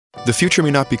The future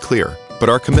may not be clear, but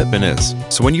our commitment is.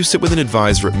 So when you sit with an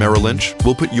advisor at Merrill Lynch,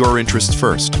 we'll put your interests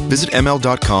first. Visit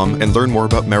ml.com and learn more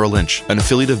about Merrill Lynch, an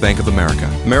affiliate of Bank of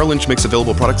America. Merrill Lynch makes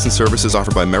available products and services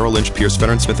offered by Merrill Lynch, Pierce,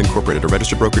 Fenner & Smith Incorporated, a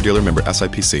registered broker-dealer, member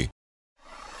SIPC.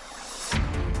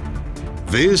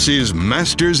 This is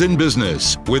Masters in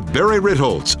Business with Barry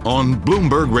Ritholtz on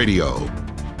Bloomberg Radio.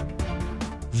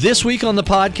 This week on the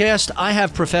podcast, I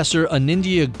have Professor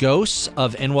Anindya Ghose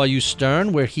of NYU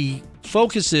Stern, where he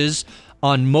focuses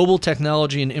on mobile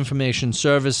technology and information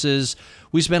services.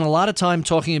 We spent a lot of time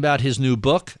talking about his new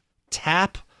book,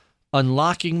 TAP,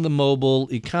 Unlocking the Mobile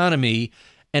Economy.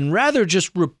 And rather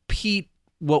just repeat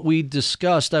what we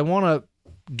discussed, I want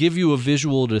to give you a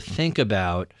visual to think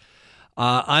about.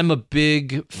 I'm a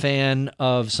big fan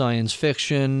of science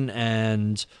fiction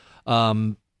and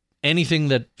anything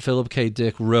that Philip K.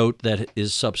 Dick wrote that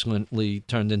is subsequently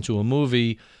turned into a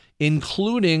movie,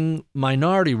 including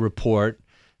Minority Report.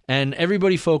 And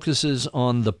everybody focuses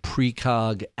on the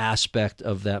precog aspect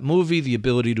of that movie, the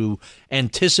ability to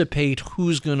anticipate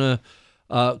who's going to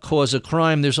cause a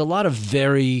crime. There's a lot of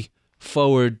very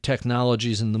forward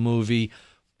technologies in the movie.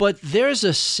 But there's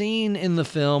a scene in the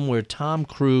film where Tom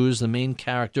Cruise, the main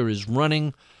character, is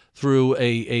running through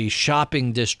a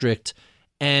shopping district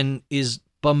and is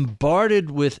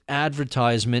bombarded with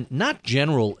advertisement, not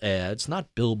general ads,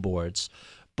 not billboards,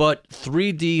 but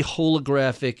 3D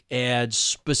holographic ads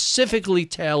specifically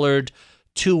tailored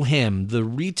to him. The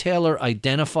retailer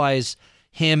identifies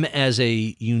him as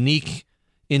a unique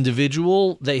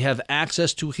individual. They have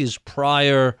access to his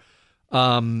prior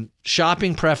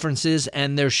shopping preferences,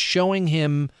 and they're showing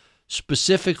him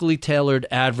specifically tailored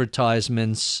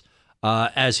advertisements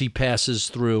as he passes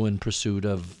through in pursuit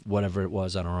of whatever it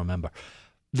was. I don't remember.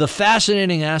 The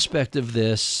fascinating aspect of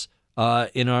this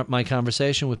in my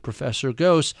conversation with Professor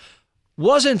Ghose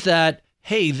wasn't that,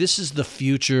 hey, this is the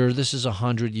future, this is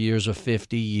 100 years or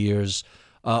 50 years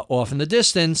off in the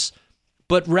distance,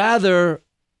 but rather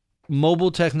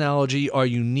mobile technology, our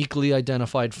uniquely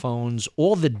identified phones,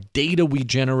 all the data we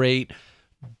generate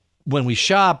when we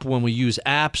shop, when we use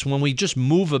apps, when we just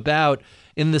move about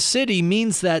in the city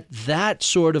means that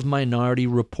sort of Minority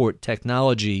Report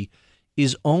technology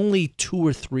is only 2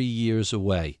 or 3 years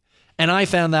away. And I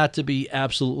found that to be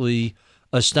absolutely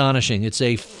astonishing. It's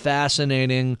a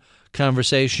fascinating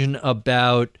conversation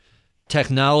about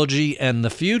technology and the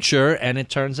future, and it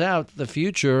turns out the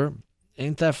future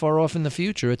ain't that far off in the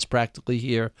future. It's practically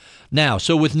here now.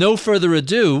 So with no further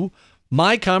ado,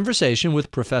 my conversation with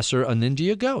Professor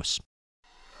Anindya Ghose.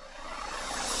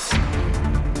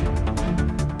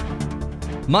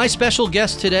 My special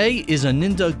guest today is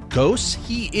Anindya Ghose.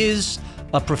 He is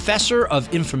a professor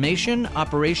of information,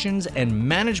 operations, and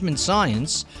management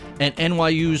science at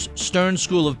NYU's Stern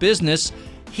School of Business.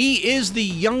 He is the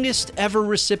youngest ever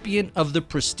recipient of the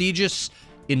prestigious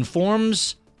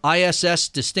Informs ISS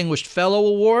Distinguished Fellow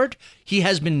Award. He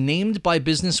has been named by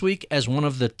Businessweek as one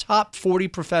of the top 40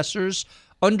 professors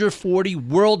under 40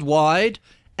 worldwide.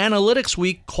 Analytics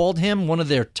Week called him one of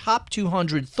their top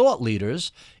 200 thought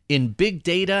leaders in big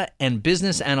data and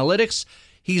business analytics.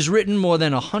 He's written more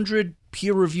than 100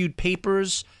 peer-reviewed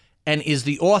papers and is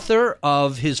the author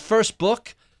of his first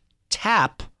book,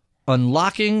 TAP,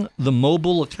 Unlocking the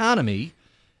Mobile Economy.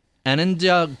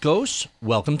 Anindya Ghose,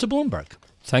 welcome to Bloomberg.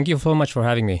 Thank you so much for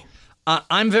having me.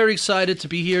 I'm very excited to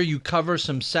be here. You cover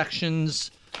some sections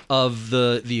of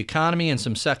the economy and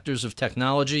some sectors of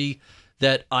technology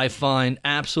that I find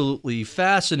absolutely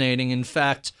fascinating. In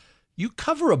fact, you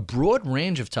cover a broad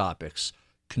range of topics: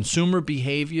 consumer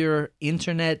behavior,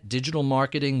 internet, digital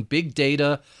marketing, big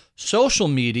data, social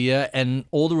media, and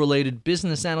all the related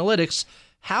business analytics.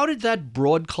 How did that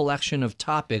broad collection of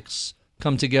topics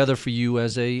come together for you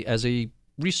as a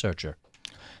researcher?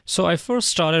 So I first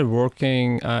started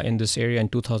working in this area in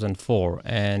 2004,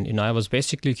 and I was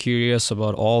basically curious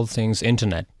about all things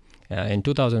internet. In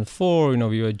 2004,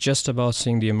 we were just about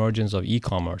seeing the emergence of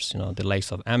e-commerce, the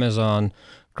likes of Amazon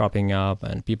cropping up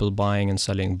and people buying and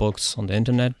selling books on the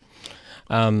internet.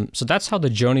 So that's how the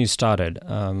journey started.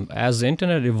 As the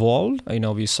internet evolved,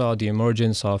 we saw the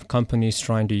emergence of companies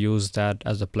trying to use that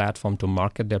as a platform to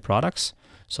market their products.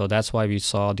 So that's why we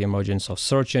saw the emergence of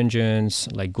search engines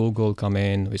like Google come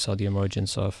in. We saw the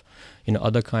emergence of,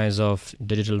 other kinds of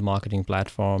digital marketing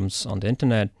platforms on the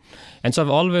internet. And so I've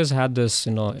always had this,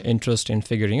 interest in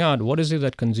figuring out what is it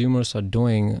that consumers are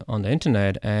doing on the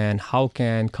internet and how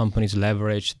can companies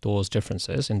leverage those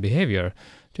differences in behavior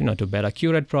to better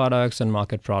curate products and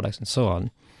market products and so on.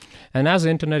 And as the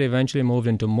internet eventually moved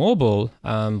into mobile,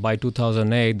 by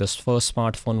 2008, the first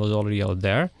smartphone was already out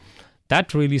there.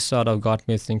 that really sort of got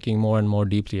me thinking more and more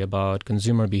deeply about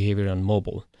consumer behavior on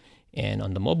mobile. And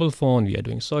on the mobile phone, we are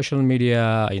doing social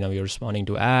media, we're responding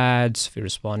to ads,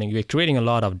 we're creating a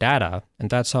lot of data, and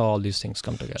that's how all these things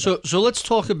come together. So let's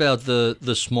talk about the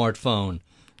smartphone.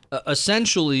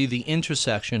 Essentially, the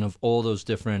intersection of all those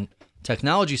different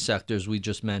technology sectors we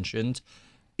just mentioned.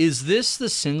 Is this the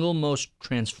single most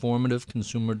transformative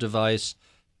consumer device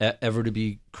ever to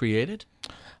be created?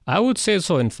 I would say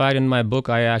so. In fact, in my book,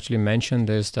 I actually mentioned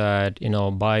this, that,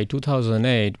 by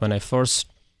 2008, when I first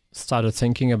started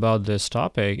thinking about this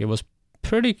topic, it was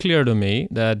pretty clear to me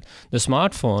that the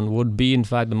smartphone would be, in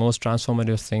fact, the most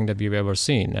transformative thing that we've ever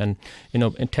seen. And,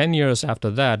 in 10 years after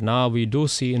that, now we do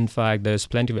see, in fact, there's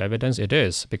plenty of evidence it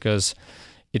is, because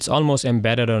it's almost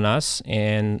embedded on us.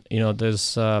 And,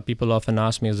 there's people often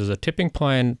ask me, is there a tipping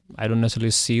point? I don't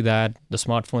necessarily see that. The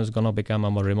smartphone is going to become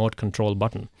a remote control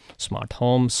button. Smart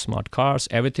homes, smart cars,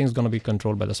 everything's going to be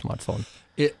controlled by the smartphone.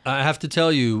 I have to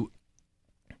tell you,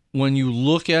 when you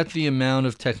look at the amount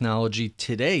of technology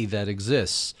today that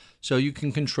exists, so you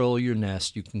can control your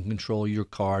Nest, you can control your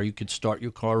car, you could start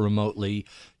your car remotely,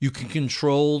 you can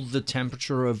control the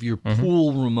temperature of your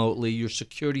pool remotely, your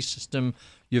security system,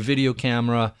 your video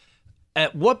camera.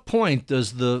 At what point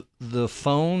does the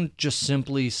phone just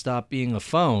simply stop being a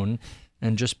phone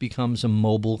and just becomes a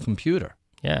mobile computer?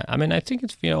 Yeah, I think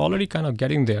it's already kind of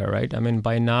getting there, right?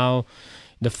 By now,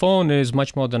 the phone is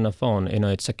much more than a phone.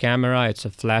 It's a camera, it's a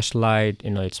flashlight,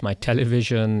 it's my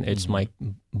television, it's my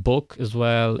book as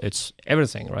well, it's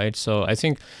everything, right? So I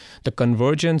think the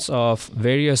convergence of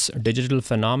various digital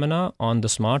phenomena on the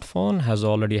smartphone has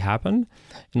already happened.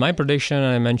 And my prediction,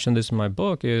 and I mentioned this in my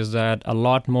book, is that a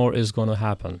lot more is going to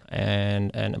happen.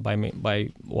 And by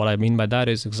what I mean by that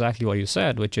is exactly what you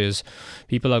said, which is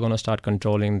people are going to start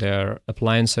controlling their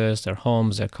appliances, their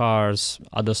homes, their cars,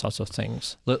 other sorts of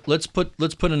things. Let's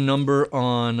put a number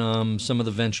on some of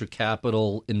the venture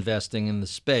capital investing in the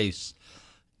space.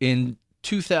 In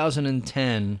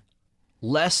 2010,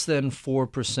 less than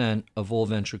 4% of all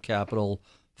venture capital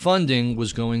funding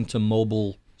was going to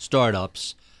mobile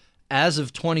startups. As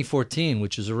of 2014,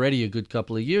 which is already a good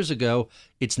couple of years ago,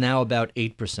 it's now about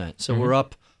 8%. So we're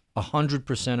up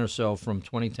 100% or so from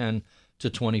 2010 to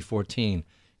 2014.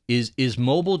 Is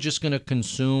mobile just going to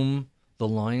consume the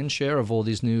lion's share of all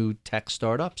these new tech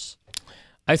startups?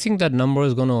 I think that number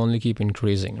is going to only keep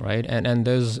increasing, right? And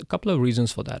there's a couple of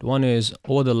reasons for that. One is,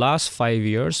 over the last 5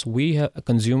 years,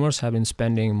 consumers have been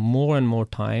spending more and more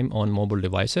time on mobile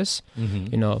devices.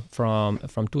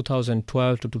 From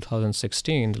 2012 to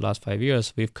 2016, the last 5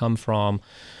 years, we've come from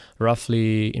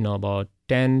roughly, about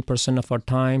 10% of our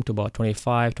time to about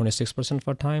 26% of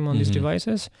our time on these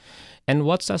devices. And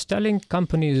what that's telling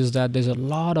companies is that there's a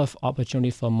lot of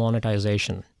opportunity for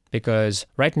monetization. Because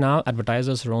right now,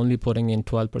 advertisers are only putting in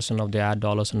 12% of their ad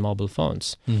dollars on mobile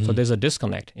phones. So there's a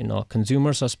disconnect.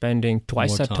 Consumers are spending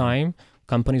twice that time.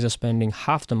 Companies are spending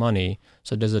half the money.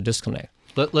 So there's a disconnect.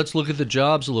 Let's look at the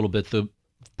jobs a little bit. The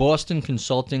Boston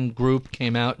Consulting Group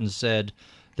came out and said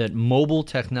that mobile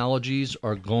technologies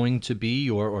are going to be,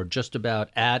 or just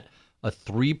about at, a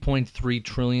 $3.3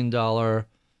 trillion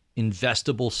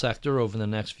investable sector over the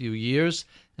next few years.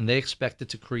 And they expect it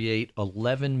to create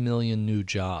 11 million new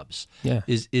jobs. Yeah.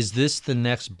 Is this the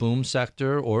next boom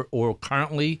sector, or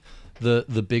currently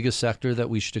the biggest sector that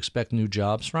we should expect new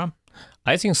jobs from?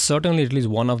 I think certainly at least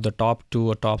one of the top 2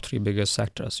 or top 3 biggest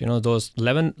sectors. Those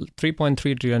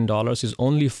 $3.3 trillion is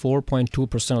only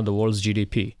 4.2% of the world's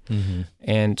GDP.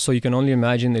 And so you can only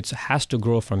imagine it has to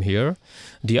grow from here.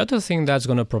 The other thing that's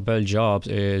going to propel jobs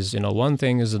is, one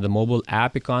thing is that the mobile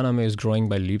app economy is growing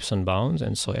by leaps and bounds.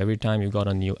 And so every time you've got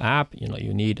a new app,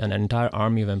 you need an entire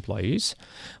army of employees.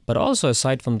 But also,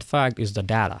 aside from the fact, is the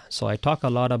data. So I talk a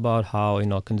lot about how,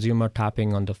 consumer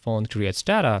tapping on the phone creates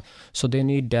data. So they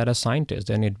need data scientists.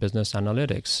 They need business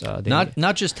analytics.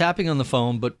 Not just tapping on the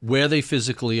phone, but where they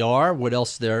physically are, what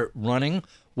else they're running,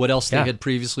 what else they had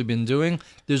previously been doing.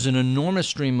 There's an enormous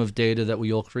stream of data that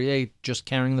we all create just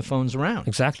carrying the phones around.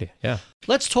 Exactly, yeah.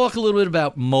 Let's talk a little bit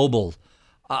about mobile.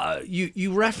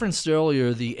 You referenced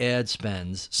earlier the ad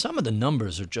spends. Some of the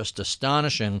numbers are just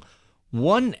astonishing.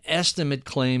 One estimate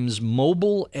claims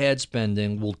mobile ad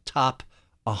spending will top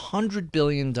 $100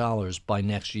 billion by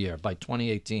next year, by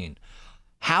 2018.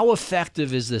 How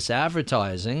effective is this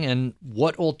advertising, and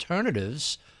what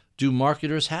alternatives do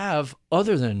marketers have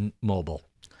other than mobile?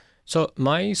 So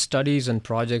my studies and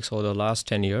projects over the last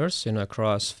 10 years,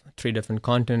 across 3 different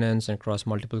continents and across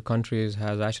multiple countries,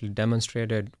 has actually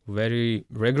demonstrated very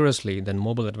rigorously that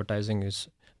mobile advertising is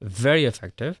very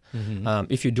effective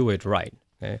if you do it right.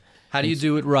 Okay? How do you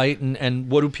do it right, and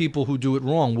what do people who do it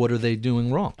wrong, what are they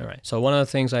doing wrong? All right. So one of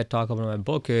the things I talk about in my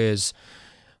book is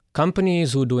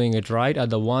companies who are doing it right are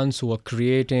the ones who are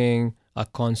creating a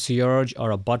concierge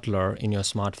or a butler in your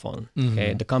smartphone.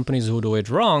 Okay. The companies who do it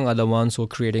wrong are the ones who are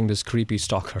creating this creepy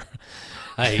stalker.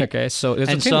 Okay. So there's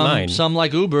a thin line. Some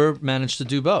like Uber managed to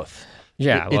do both.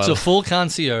 Yeah, it's a full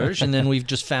concierge, and then we've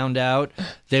just found out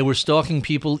they were stalking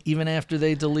people even after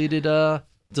they deleted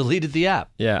the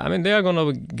app. Yeah, I mean, they are going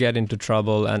to get into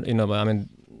trouble, and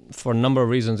for a number of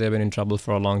reasons, they've been in trouble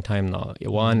for a long time now,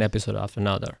 one episode after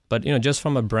another. But just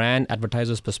from a brand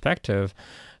advertiser's perspective,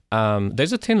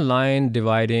 there's a thin line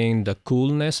dividing the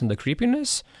coolness and the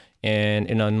creepiness. And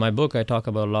in my book, I talk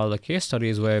about a lot of the case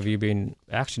studies where we've been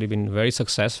very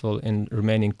successful in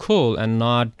remaining cool and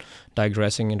not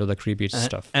digressing into the creepy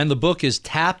stuff. And the book is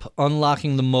TAP: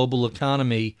 Unlocking the Mobile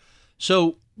Economy.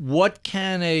 So what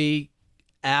can a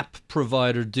app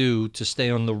provider do to stay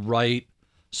on the right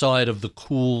side of the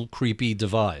cool, creepy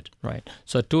divide? Right.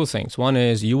 So two things. One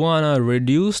is you want to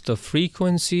reduce the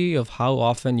frequency of how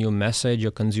often you message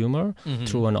your consumer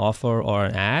through an offer or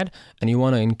an ad, and you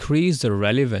want to increase the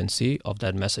relevancy of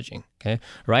that messaging. Okay.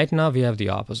 Right now, we have the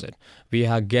opposite. We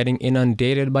are getting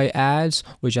inundated by ads,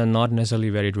 which are not necessarily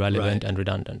very relevant and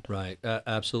redundant. Right.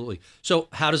 Absolutely. So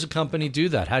how does a company do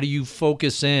that? How do you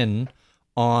focus in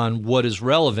on what is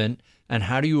relevant, and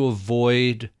how do you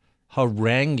avoid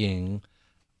haranguing?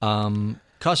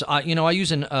 Because I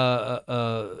use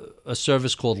a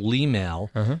service called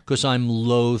Leemail because I'm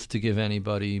loath to give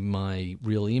anybody my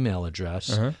real email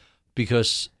address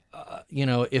because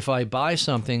if I buy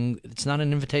something, it's not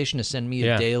an invitation to send me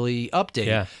a daily update.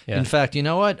 Yeah. In fact, you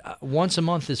know what? Once a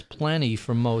month is plenty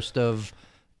for most of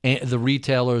the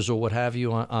retailers or what have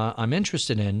you I'm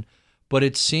interested in. But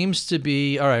it seems to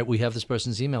be, all right, we have this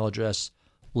person's email address.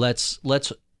 Let's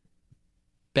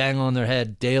bang on their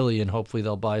head daily and hopefully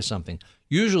they'll buy something.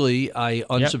 Usually I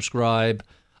unsubscribe,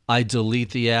 I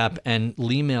delete the app, and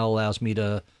Leemail allows me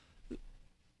to,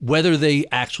 whether they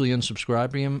actually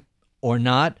unsubscribe me or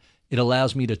not, it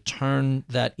allows me to turn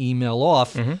that email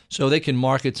off so they can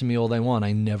market to me all they want.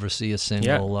 I never see a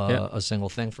single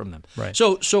thing from them. Right.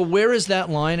 So where is that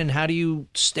line, and how do you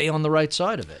stay on the right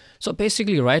side of it? So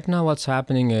basically right now what's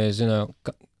happening is,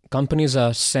 companies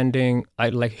are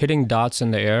hitting dots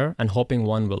in the air and hoping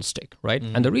one will stick, right?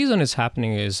 And the reason it's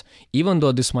happening is, even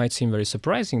though this might seem very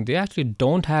surprising, they actually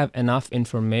don't have enough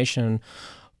information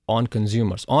on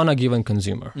consumers, on a given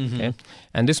consumer. Okay?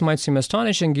 And this might seem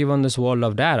astonishing given this world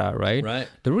of data, right? Right.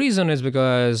 The reason is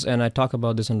because, and I talk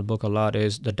about this in the book a lot,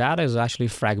 is the data is actually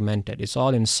fragmented. It's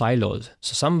all in silos.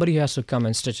 So somebody has to come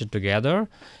and stitch it together.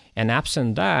 And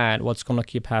absent that, what's going to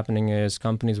keep happening is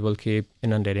companies will keep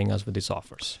inundating us with these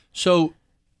offers. So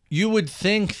you would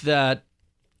think that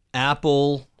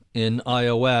Apple in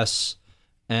iOS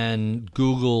and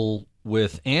Google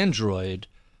with Android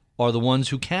are the ones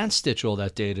who can stitch all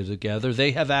that data together.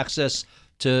 They have access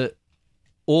to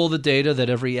all the data that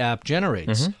every app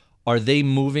generates. Are they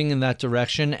moving in that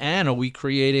direction? And are we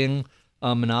creating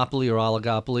a monopoly or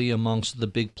oligopoly amongst the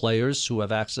big players who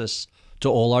have access to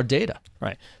all our data?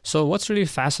 Right. So what's really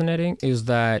fascinating is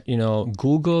that,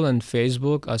 Google and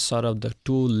Facebook are sort of the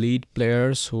two lead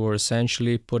players who are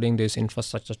essentially putting this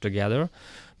infrastructure together.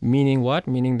 Meaning what?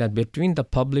 Meaning that between the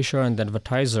publisher and the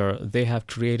advertiser, they have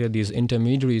created these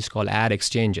intermediaries called ad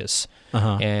exchanges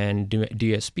and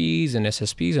DSPs and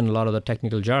SSPs and a lot of the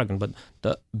technical jargon. But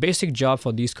the basic job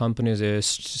for these companies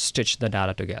is to stitch the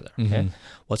data together. Okay?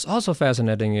 What's also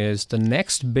fascinating is the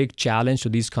next big challenge to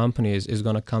these companies is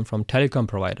going to come from telecom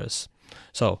providers.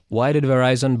 So why did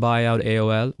Verizon buy out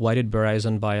AOL? Why did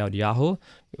Verizon buy out Yahoo?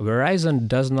 Verizon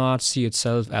does not see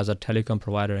itself as a telecom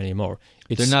provider anymore.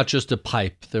 They're not just a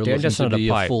pipe. They're looking just to not be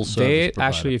a pipe. a full service provider.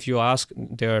 Actually, if you ask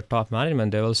their top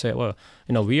management, they will say, well,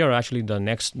 we are actually the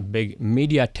next big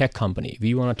media tech company.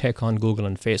 We want to take on Google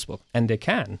and Facebook. And they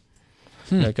can,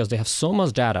 because they have so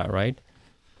much data, right?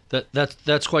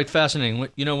 That's quite fascinating.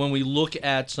 When we look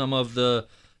at some of the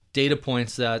data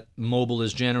points that mobile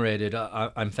has generated,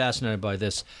 I'm fascinated by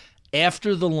this.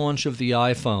 After the launch of the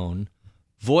iPhone,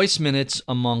 voice minutes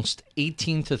amongst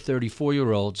 18 to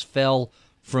 34-year-olds fell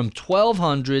from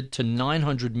 1,200 to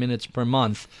 900 minutes per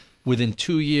month within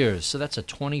 2 years. So that's a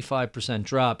 25%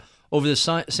 drop. Over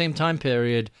the same time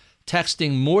period,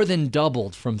 texting more than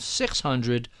doubled from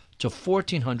 600 to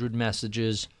 1,400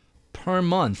 messages per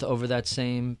month over that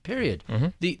same period.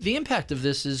 The impact of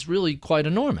this is really quite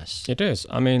enormous. It is.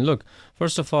 I mean, look,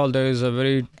 first of all, there is a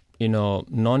very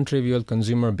non-trivial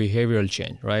consumer behavioral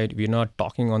change, right? We're not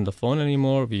talking on the phone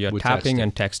anymore. We're tapping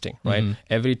and texting, right? Mm-hmm.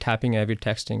 Every tapping, every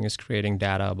texting is creating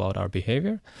data about our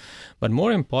behavior. But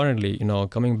more importantly,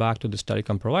 coming back to the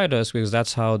telecom providers, because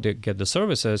that's how they get the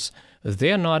services,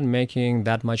 they're not making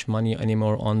that much money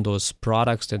anymore on those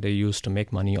products that they used to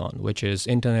make money on, which is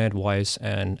internet, voice,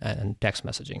 and text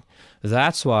messaging.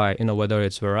 That's why, whether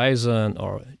it's Verizon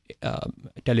or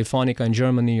Telefonica in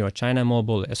Germany or China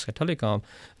Mobile, SK Telecom,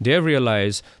 they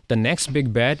realize the next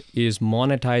big bet is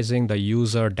monetizing the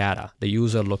user data, the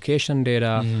user location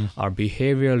data, our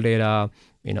behavioral data,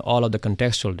 all of the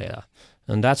contextual data.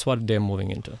 And that's what they're moving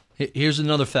into. Here's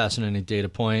another fascinating data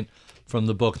point from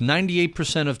the book.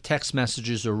 98% of text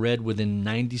messages are read within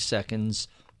 90 seconds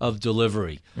of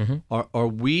delivery. Mm-hmm. Are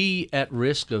we at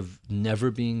risk of never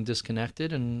being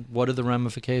disconnected? And what are the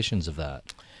ramifications of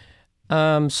that?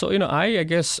 I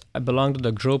guess I belong to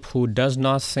the group who does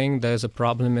not think there's a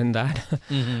problem in that.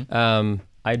 Mm-hmm.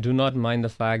 I do not mind the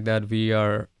fact that we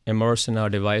are immersed in our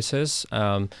devices.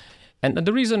 And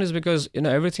the reason is because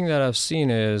everything that I've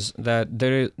seen is that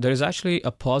there is actually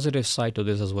a positive side to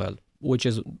this as well, which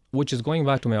is going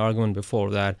back to my argument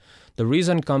before, that the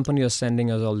reason companies are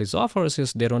sending us all these offers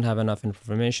is they don't have enough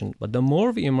information. But the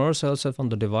more we immerse ourselves on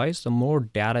the device, the more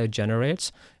data it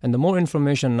generates, and the more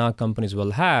information now companies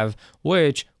will have,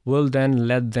 which will then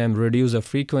let them reduce the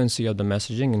frequency of the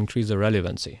messaging, increase the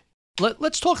relevancy.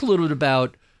 Let's talk a little bit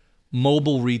about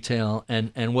mobile retail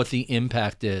and what the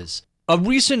impact is. A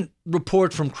recent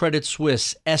report from Credit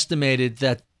Suisse estimated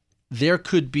that there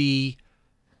could be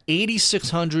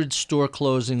 8,600 store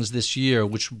closings this year,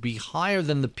 which would be higher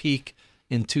than the peak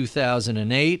in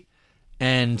 2008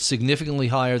 and significantly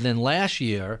higher than last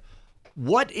year.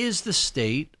 What is the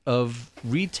state of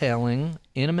retailing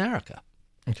in America?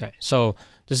 Okay, so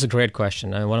this is a great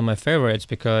question, and one of my favorites,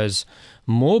 because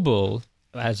mobile,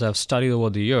 as I've studied over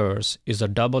the years, is a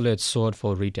double-edged sword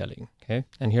for retailing. Okay,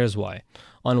 and here's why.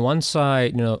 On one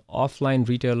side, offline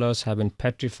retailers have been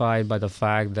petrified by the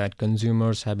fact that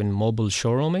consumers have been mobile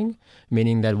showrooming,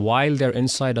 meaning that while they're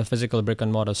inside a physical brick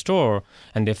and mortar store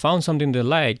and they found something they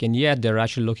like, and yet they're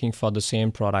actually looking for the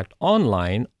same product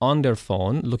online on their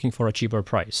phone, looking for a cheaper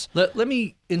price. Let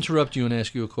me interrupt you and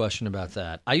ask you a question about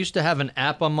that. I used to have an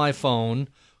app on my phone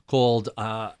called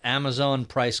Amazon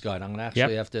Price Guide. I'm going to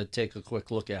actually have to take a quick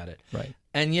look at it. Right.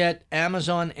 And yet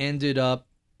Amazon ended up,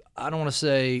 I don't want to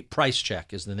say Price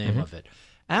Check is the name of it.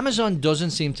 Amazon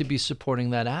doesn't seem to be supporting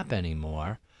that app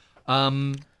anymore.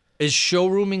 Is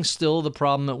showrooming still the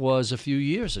problem it was a few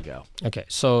years ago? Okay,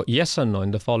 so yes and no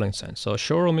in the following sense. So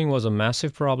showrooming was a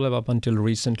massive problem up until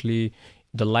recently.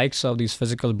 The likes of these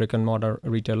physical brick and mortar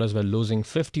retailers were losing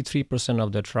 53%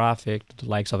 of their traffic to the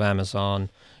likes of Amazon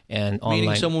and online.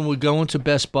 Meaning someone would go into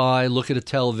Best Buy, look at a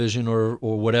television or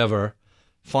whatever,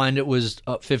 find it was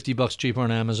 $50 cheaper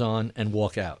on Amazon, and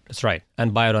walk out. That's right,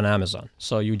 and buy it on Amazon.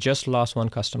 So you just lost one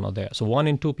customer there. So 1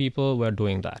 in 2 people were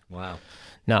doing that. Wow.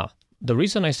 Now, the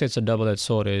reason I say it's a double-edged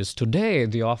sword is today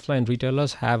the offline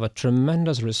retailers have a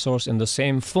tremendous resource in the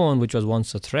same phone, which was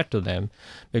once a threat to them,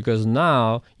 because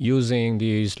now using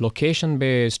these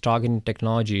location-based targeting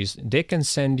technologies, they can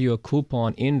send you a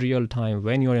coupon in real time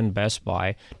when you're in Best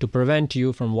Buy to prevent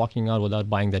you from walking out without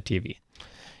buying the TV.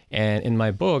 And in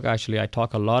my book, actually, I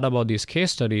talk a lot about these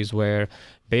case studies where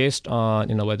based on,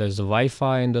 whether it's the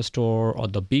Wi-Fi in the store or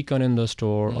the beacon in the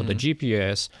store or the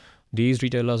GPS, these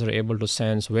retailers are able to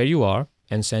sense where you are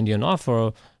and send you an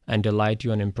offer and delight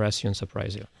you and impress you and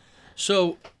surprise you.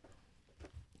 So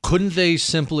couldn't they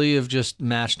simply have just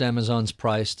matched Amazon's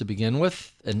price to begin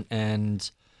with?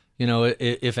 And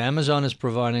if Amazon is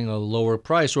providing a lower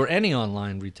price, or any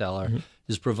online retailer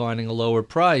is providing a lower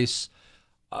price,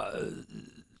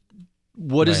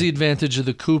 what is the advantage of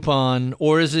the coupon?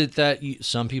 Or is it that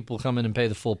some people come in and pay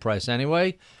the full price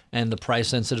anyway, and the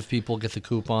price-sensitive people get the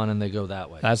coupon and they go that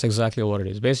way? That's exactly what it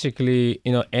is. Basically,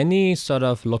 any sort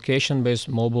of location-based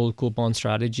mobile coupon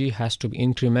strategy has to be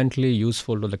incrementally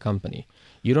useful to the company.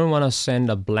 You don't want to send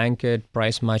a blanket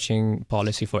price-matching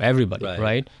policy for everybody,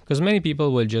 right? Because many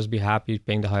people will just be happy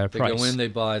paying the higher price. They go in, they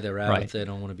buy, they're out. They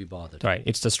don't want to be bothered. Right.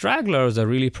 It's the stragglers, the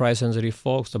really price-sensitive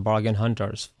folks, the bargain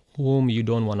hunters, whom you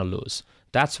don't want to lose.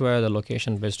 That's where the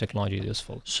location-based technology is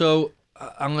useful. So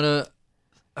I'm gonna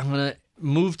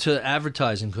move to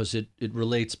advertising because it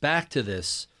relates back to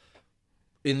this.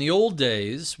 In the old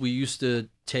days, we used to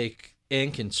take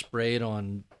ink and spray it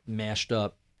on mashed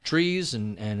up trees,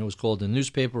 and it was called a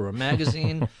newspaper or a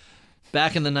magazine.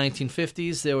 Back in the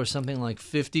 1950s, there was something like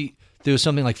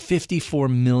 54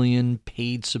 million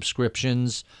paid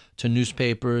subscriptions to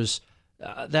newspapers.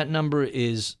 That number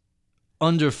is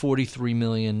under 43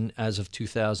 million as of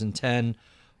 2010.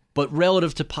 But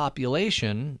relative to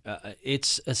population,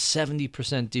 it's a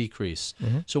 70% decrease.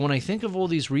 So when I think of all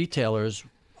these retailers,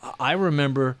 I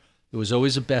remember there was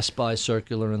always a Best Buy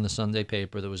circular in the Sunday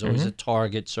paper. There was always a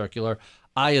Target circular.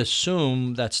 I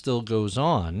assume that still goes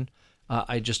on.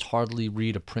 I just hardly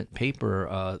read a print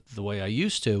paper the way I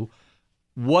used to.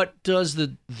 What does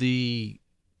the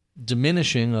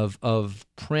diminishing of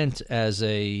print as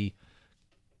a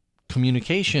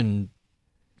communication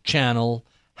channel,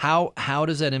 how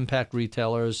does that impact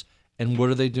retailers, and what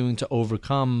are they doing to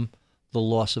overcome the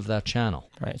loss of that channel?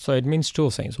 Right. So it means two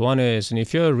things. One is, and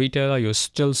if you're a retailer, you're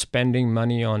still spending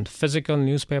money on physical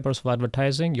newspapers for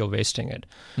advertising, you're wasting it.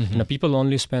 People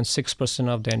only spend 6%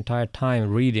 of their entire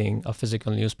time reading a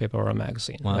physical newspaper or a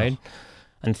magazine, right?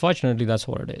 Unfortunately, that's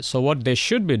what it is. So what they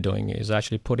should be doing is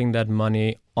actually putting that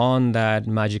money on that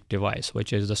magic device,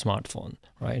 which is the smartphone,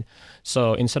 right?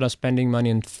 So instead of spending money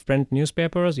in print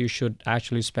newspapers, you should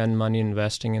actually spend money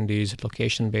investing in these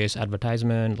location-based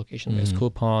advertisement, location-based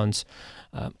coupons,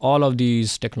 all of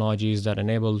these technologies that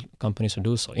enable companies to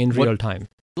do so in real time.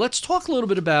 Let's talk a little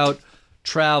bit about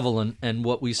travel and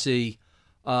what we see.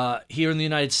 Here in the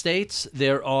United States,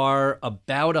 there are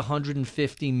about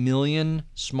 150 million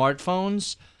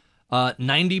smartphones.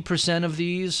 90% of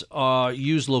these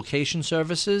use location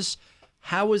services.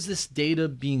 How is this data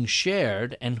being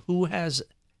shared, and who has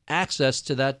access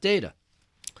to that data?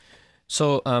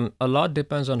 So a lot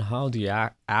depends on how the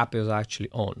app is actually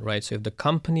owned, right? So if the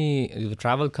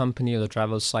travel company or the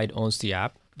travel site owns the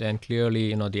app, then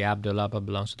clearly, the app developer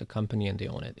belongs to the company and they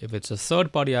own it. If it's a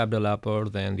third-party app developer,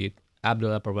 then the app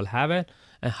developer will have it,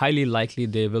 and highly likely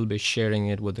they will be sharing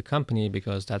it with the company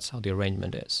because that's how the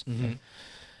arrangement is.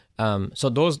 So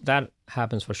that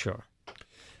happens for sure.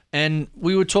 And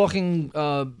we were talking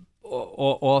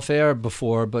off air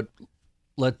before, but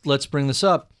let's bring this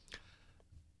up.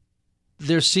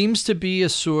 There seems to be a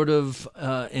sort of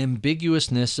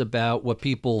ambiguousness about what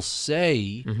people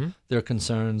say their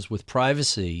concerns with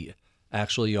privacy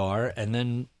actually are, and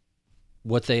then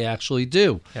what they actually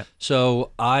do. Yeah. So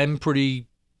I'm pretty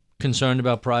concerned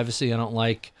about privacy. I don't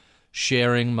like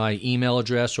sharing my email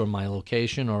address or my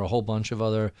location or a whole bunch of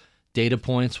other data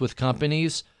points with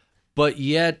companies. But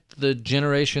yet the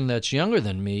generation that's younger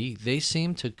than me, they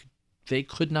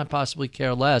could not possibly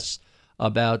care less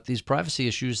about these privacy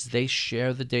issues. They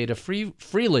share the data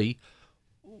freely.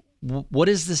 What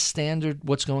is the standard?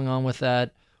 What's going on with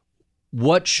that?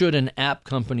 What should an app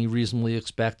company reasonably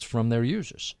expect from their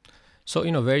users? So,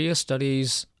 various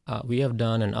studies we have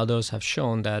done and others have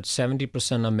shown that 70%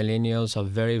 of millennials are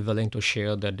very willing to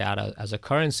share their data as a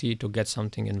currency to get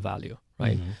something in value,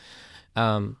 right?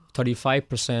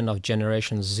 35% of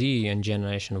Generation Z and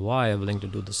Generation Y are willing to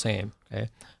do the same, okay?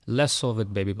 Less so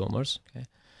with baby boomers,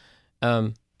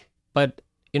 okay? But,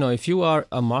 if you are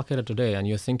a marketer today and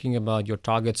you're thinking about your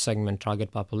target segment,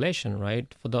 target population,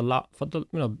 right? For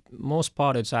the most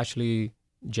part, it's actually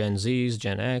Gen Zs,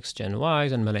 Gen X, Gen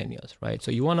Ys, and millennials, right? So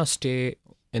you want to stay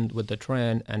in with the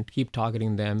trend and keep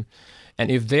targeting them. And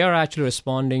if they are actually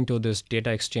responding to this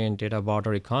data exchange, data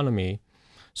barter economy,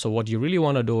 so what you really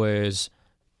want to do is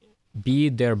be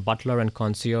their butler and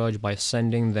concierge by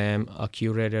sending them a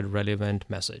curated, relevant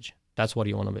message. That's what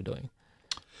you want to be doing.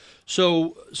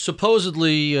 So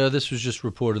supposedly, this was just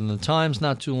reported in the Times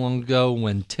not too long ago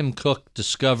when Tim Cook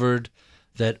discovered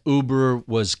that Uber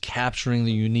was capturing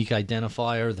the unique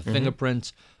identifier, the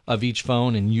fingerprint of each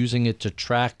phone, and using it to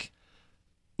track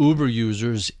Uber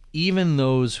users, even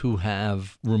those who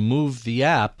have removed the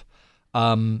app.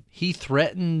 He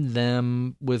threatened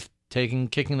them with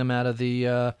kicking them out of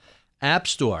the App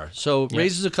Store. So it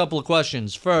raises a couple of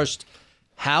questions. First,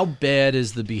 how bad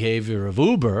is the behavior of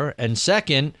Uber? And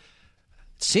second,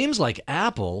 it seems like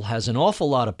Apple has an awful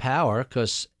lot of power,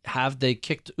 because have they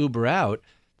kicked Uber out,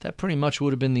 that pretty much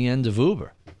would have been the end of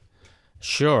Uber.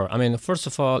 Sure. I mean, first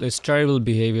of all, it's terrible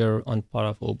behavior on part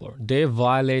of Uber. They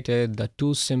violated the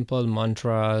two simple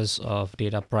mantras of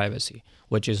data privacy,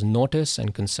 which is notice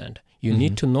and consent. You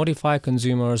need to notify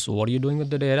consumers what are you doing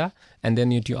with the data, and then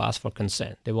you need to ask for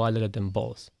consent. They violated them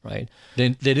both, right? They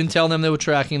didn't tell them they were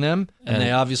tracking them, and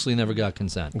they obviously never got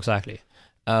consent. Exactly.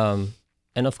 And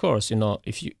of course,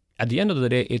 if you at the end of the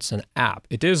day, it's an app.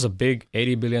 It is a big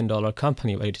 $80 billion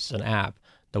company, but it's an app.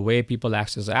 The way people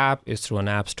access the app is through an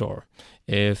app store.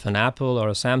 If an Apple or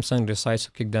a Samsung decides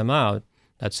to kick them out,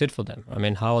 that's it for them. I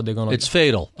mean, how are they going to... It's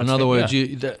fatal. In other words,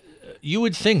 you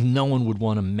would think no one would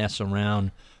want to mess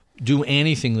around, do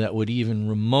anything that would even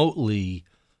remotely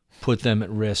put them at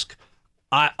risk.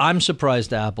 I'm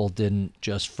surprised Apple didn't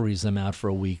just freeze them out for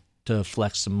a week to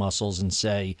flex some muscles and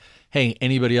say, hey,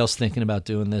 anybody else thinking about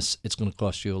doing this, it's going to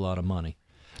cost you a lot of money.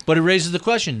 But it raises the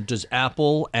question, does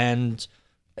Apple and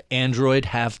Android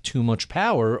have too much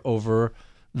power over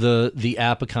the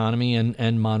app economy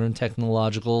and modern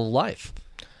technological life?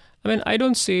 I mean, I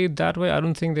don't see it that way. I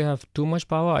don't think they have too much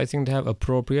power. I think they have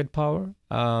appropriate power.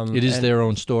 It is their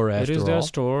own store, after all. It is their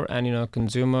store, and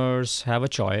consumers have a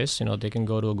choice. They can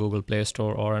go to a Google Play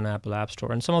Store or an Apple App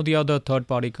Store, and some of the other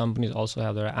third-party companies also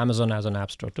have their Amazon has an app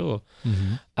store too.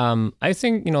 Mm-hmm. I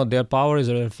think their power is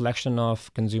a reflection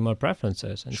of consumer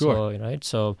preferences, and sure. So right.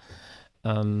 So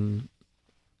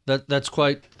that's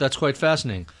quite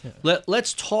fascinating. Yeah.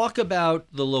 Let's talk about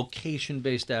the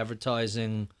location-based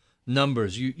advertising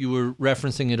numbers. You were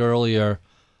referencing it earlier.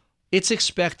 It's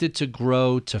expected to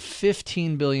grow to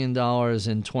 $15 billion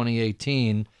in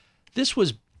 2018. This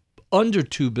was under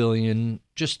 $2 billion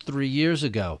just 3 years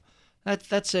ago.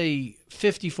 That's a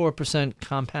 54%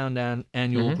 compound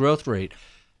annual growth rate.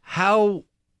 How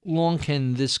long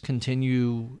can this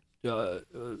continue?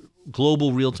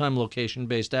 Global real-time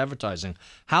location-based advertising.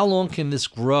 How long can this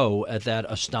grow at that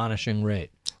astonishing rate?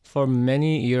 For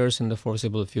many years in the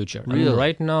foreseeable future. Really? I mean,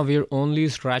 right now, we're only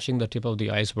scratching the tip of the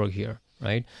iceberg here,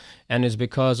 right? And it's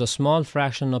because a small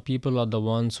fraction of people are the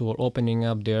ones who are opening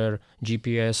up their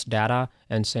GPS data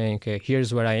and saying, okay,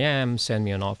 here's where I am, send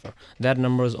me an offer. That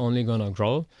number is only going to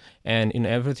grow. And in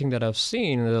everything that I've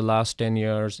seen in the last 10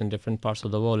 years in different parts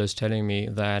of the world is telling me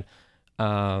that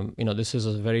this is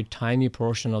a very tiny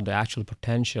portion of the actual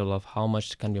potential of how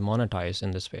much can be monetized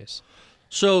in this space.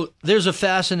 So there's a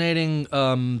fascinating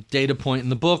data point in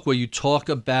the book where you talk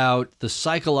about the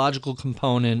psychological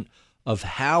component of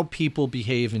how people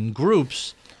behave in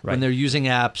groups when they're using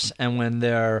apps and when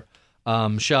they're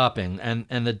shopping.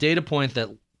 And the data point that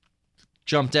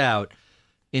jumped out,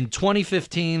 in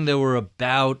 2015, there were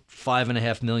about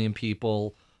 5.5 million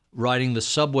people riding the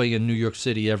subway in New York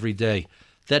City every day.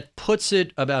 That puts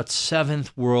it about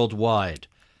 7th worldwide.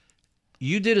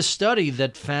 You did a study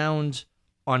that found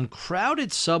on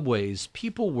crowded subways,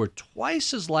 people were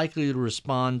twice as likely to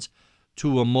respond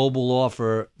to a mobile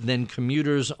offer than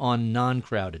commuters on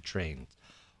non-crowded trains.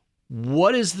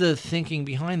 What is the thinking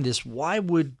behind this? Why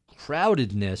would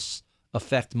crowdedness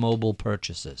affect mobile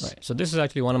purchases? Right. So this is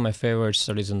actually one of my favorite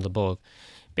studies in the book.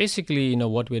 Basically,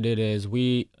 what we did is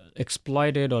we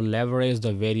exploited or leveraged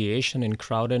the variation in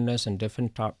crowdedness in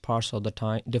different parts of the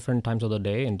time, different times of the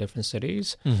day in different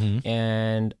cities,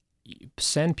 and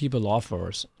send people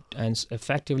offers and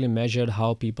effectively measured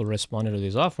how people responded to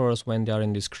these offers when they are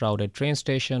in this crowded train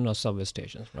station or subway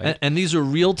stations, right? And these are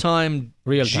real-time.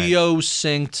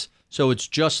 Geo-synced, so it's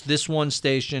just this one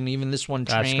station, even this one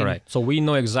train. That's correct. So we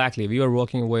know exactly. We are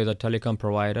working with a telecom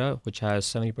provider which has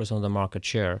 70% of the market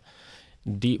share.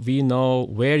 We know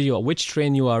which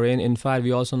train you are in. In fact,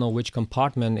 we also know which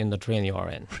compartment in the train you are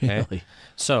in. Okay? Really?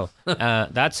 So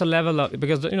that's a level of,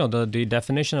 because the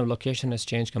definition of location has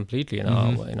changed completely.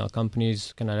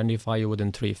 Companies can identify you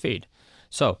within 3 feet.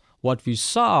 So what we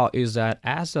saw is that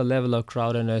as the level of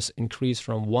crowdedness increased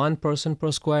from 1 person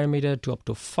per square meter to up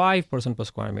to 5 person per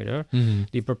square meter,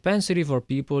 the propensity for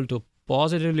people to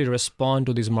positively respond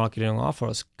to these marketing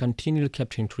offers continually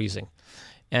kept increasing.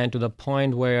 And to the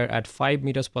point where at 5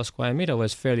 meters per square meter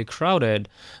was fairly crowded,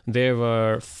 they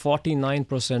were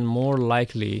 49% more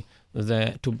likely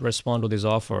to respond to these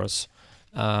offers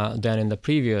than in the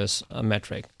previous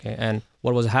metric. Okay? And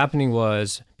what was happening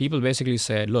was people basically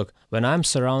said, look, when I'm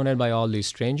surrounded by all these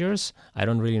strangers, I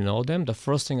don't really know them. The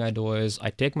first thing I do is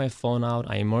I take my phone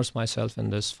out, I immerse myself in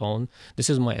this phone. This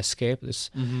is my escape.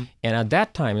 And at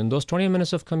that time, in those 20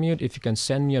 minutes of commute, if you can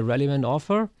send me a relevant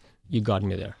offer, you got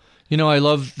me there. I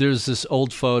love, there's this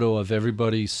old photo of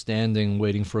everybody standing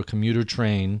waiting for a commuter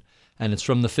train, and it's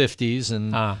from the 50s,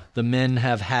 and the men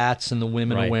have hats and the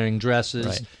women are wearing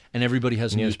dresses, and everybody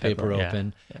has a newspaper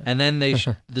open. Yeah. And then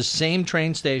the same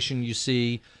train station you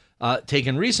see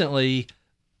taken recently,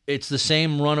 it's the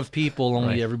same run of people,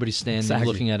 only everybody's standing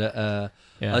looking at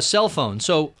a cell phone.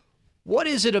 So what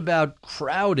is it about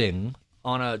crowding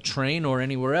on a train or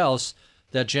anywhere else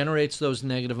that generates those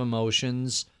negative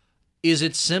emotions? Is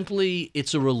it simply,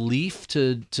 it's a relief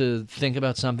to think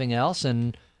about something else?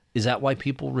 And is that why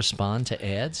people respond to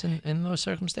ads in those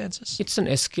circumstances? It's an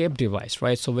escape device,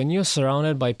 right? So when you're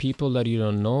surrounded by people that you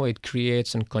don't know, it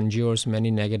creates and conjures many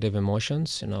negative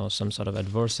emotions, some sort of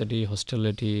adversity,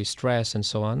 hostility, stress, and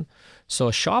so on.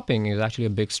 So shopping is actually a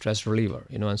big stress reliever,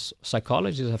 and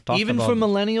psychologists have talked about... Even for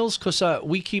millennials? Because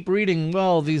we keep reading,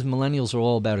 well, these millennials are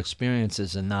all about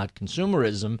experiences and not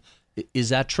consumerism. Is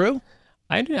that true?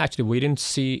 We didn't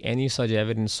see any such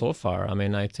evidence so far. I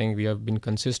mean, I think we have been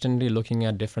consistently looking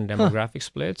at different demographic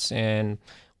splits, and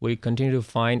we continue to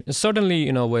find,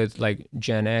 certainly, with like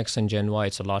Gen X and Gen Y,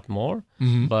 it's a lot more,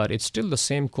 but it's still the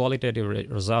same qualitative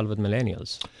result with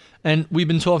millennials. And we've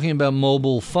been talking about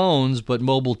mobile phones, but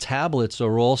mobile tablets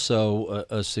are also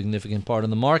a significant part of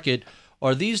the market.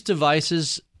 Are these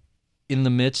devices in the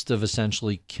midst of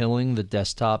essentially killing the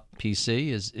desktop PC?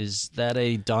 Is that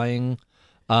a dying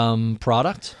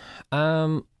product?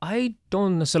 I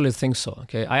don't necessarily think so.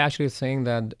 Okay, I actually think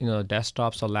that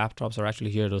desktops or laptops are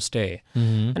actually here to stay,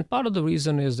 and part of the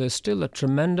reason is there's still a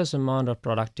tremendous amount of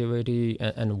productivity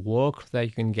and work that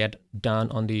you can get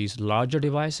done on these larger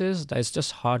devices that it's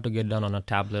just hard to get done on a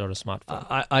tablet or a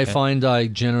smartphone. I find I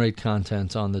generate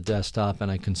content on the desktop and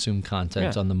I consume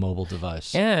content on the mobile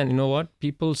device. And you know what?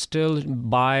 People still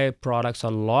buy products a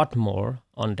lot more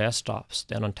on desktops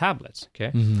than on tablets.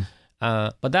 Okay.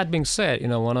 But that being said,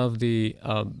 one of the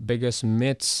biggest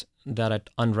myths that I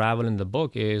unravel in the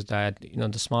book is that the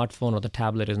smartphone or the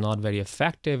tablet is not very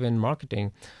effective in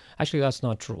marketing. Actually, that's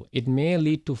not true. It may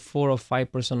lead to 4 or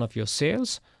 5% of your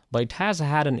sales, but it has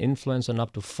had an influence on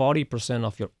up to 40%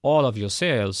 of all of your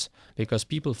sales because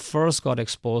people first got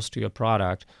exposed to your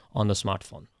product on the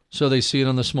smartphone. So they see it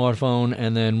on the smartphone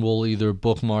and then will either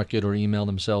bookmark it or email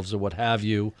themselves or what have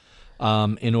you.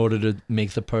 In order to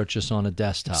make the purchase on a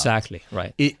desktop. Exactly,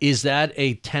 right. Is that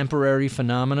a temporary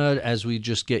phenomena as we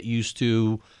just get used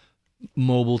to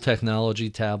mobile technology,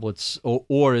 tablets,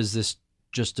 or is this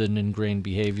just an ingrained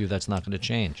behavior that's not going to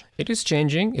change? It is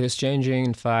changing. It is changing.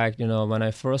 In fact, when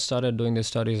I first started doing these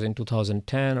studies in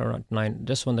 2010 or 9,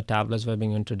 just when the tablets were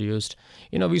being introduced,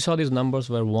 we saw these numbers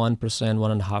were 1%,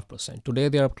 1.5%. Today,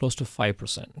 they are close to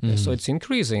 5%. Okay? So it's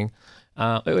increasing.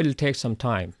 It will take some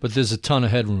time. But there's a ton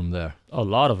of headroom there. A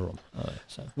lot of room.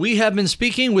 We have been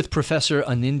speaking with Professor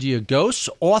Anindya Ghose,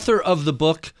 author of the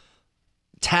book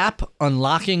TAP,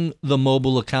 Unlocking the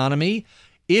Mobile Economy.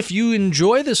 If you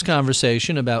enjoy this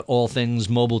conversation about all things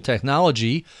mobile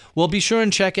technology, well, be sure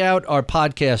and check out our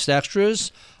podcast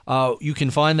extras. You can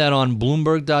find that on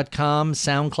Bloomberg.com,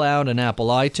 SoundCloud, and Apple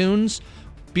iTunes.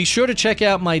 Be sure to check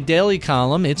out my daily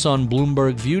column. It's on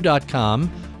BloombergView.com.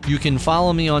 You can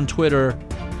follow me on Twitter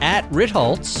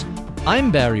 @Ritholtz.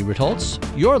 I'm Barry Ritholtz.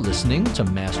 You're listening to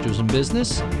Masters in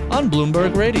Business on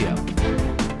Bloomberg Radio.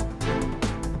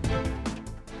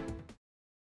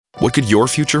 What could your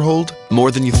future hold? More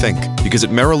than you think. Because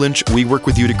at Merrill Lynch, we work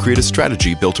with you to create a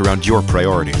strategy built around your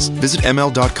priorities. Visit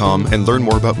ML.com and learn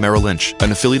more about Merrill Lynch,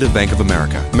 an affiliate of Bank of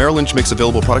America. Merrill Lynch makes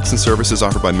available products and services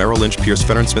offered by Merrill Lynch, Pierce,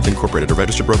 Fenner & Smith Incorporated, a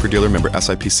registered broker-dealer member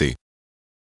SIPC.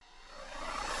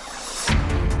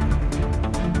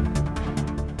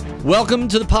 Welcome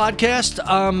to the podcast.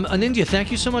 Anindya, thank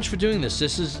you so much for doing this.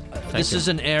 This is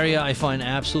an area I find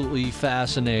absolutely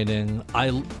fascinating.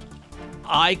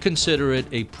 I consider it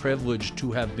a privilege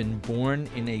to have been born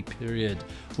in a period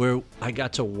where I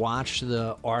got to watch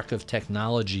the arc of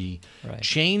technology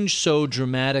change so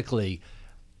dramatically.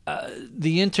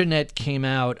 The internet came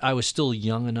out. I was still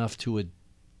young enough to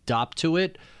adopt to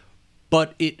it,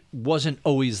 but it wasn't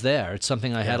always there. It's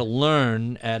something I had to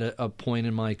learn at a point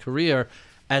in my career,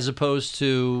 as opposed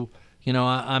to,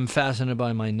 I'm fascinated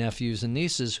by my nephews and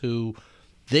nieces who,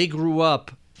 they grew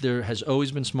up. There has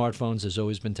always been smartphones, there's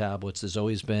always been tablets, there's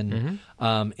always been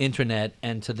internet,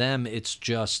 and to them it's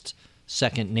just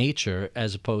second nature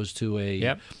as opposed to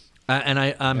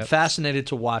I'm fascinated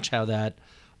to watch how that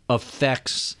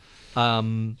affects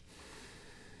the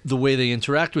way they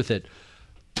interact with it.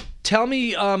 Tell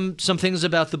me some things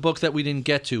about the book that we didn't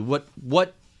get to.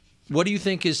 What do you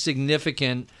think is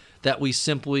significant that we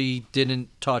simply didn't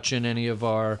touch in any of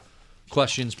our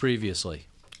questions previously?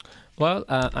 Well,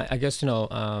 I guess,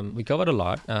 we covered a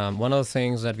lot. One of the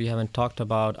things that we haven't talked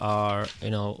about are,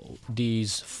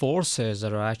 these forces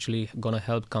that are actually going to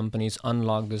help companies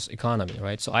unlock this economy,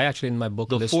 right? So I actually, in my book...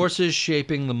 The forces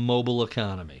shaping the mobile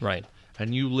economy. Right.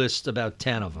 And you list about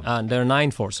 10 of them. There are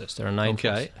 9 forces.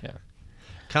 Okay. Yeah.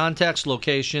 Context,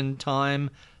 location,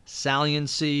 time,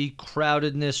 saliency,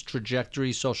 crowdedness,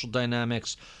 trajectory, social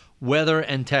dynamics, weather,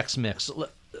 and text mix.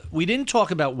 We didn't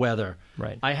talk about weather.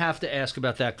 Right. I have to ask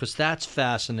about that because that's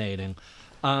fascinating.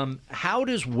 How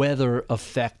does weather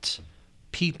affect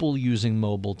people using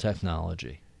mobile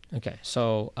technology? Okay,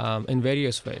 so in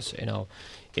various ways,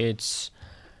 it's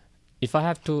if I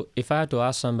had to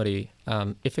ask somebody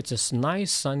if it's a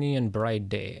nice, sunny, and bright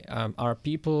day, are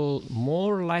people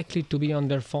more likely to be on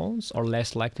their phones or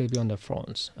less likely to be on their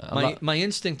phones? My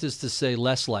instinct is to say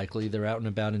less likely. They're out and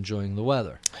about enjoying the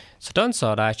weather. So it turns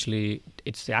out actually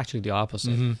it's actually the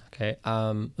opposite. Okay,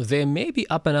 they may be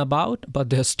up and about, but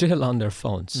they're still on their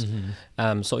phones.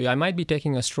 So I might be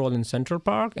taking a stroll in Central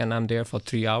Park, and I'm there for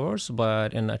 3 hours,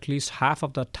 but in at least half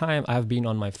of that time, I've been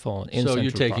on my phone in So Central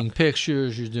you're taking Park.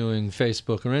 pictures, you're doing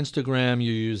Facebook or Instagram,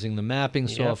 you're using the mapping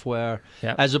software,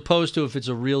 as opposed to if it's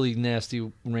a really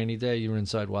nasty rainy day, you're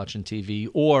inside watching TV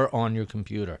or on your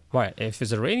computer. Right. If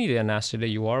it's a rainy day and nasty day,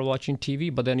 you are watching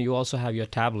TV, but then you also have your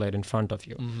tablet in front of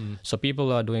you. So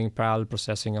people are doing parallel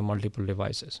processing on multiple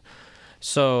devices.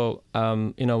 So,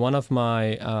 one of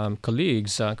my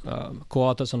colleagues,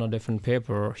 co-authors on a different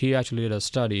paper, he actually did a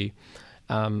study.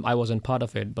 I wasn't part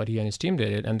of it, but he and his team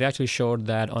did it. And they actually showed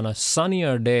that on a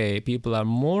sunnier day, people are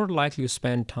more likely to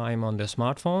spend time on their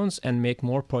smartphones and make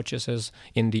more purchases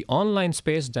in the online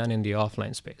space than in the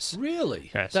offline space.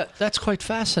 Really? Yes. That's quite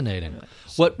fascinating.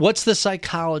 What's the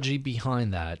psychology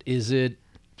behind that? Is it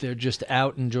they're just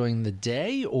out enjoying the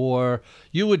day? Or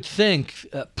you would think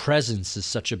presence is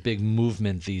such a big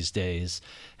movement these days.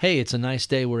 Hey, it's a nice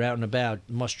day, we're out and about.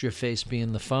 Must your face be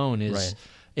in the phone is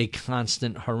a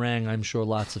constant harangue I'm sure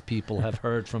lots of people have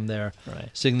heard from their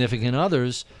significant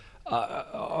others.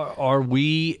 Are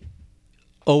we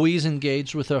always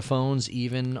engaged with our phones,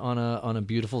 even on a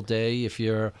beautiful day? If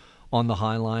you're on the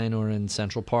High Line or in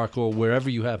Central Park or wherever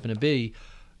you happen to be,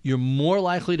 you're more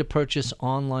likely to purchase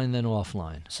online than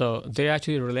offline. So they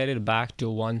actually related back to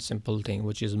one simple thing,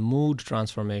 which is mood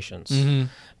transformations.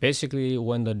 Basically,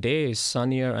 when the day is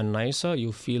sunnier and nicer,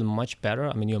 you feel much better.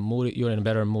 I mean, you're in a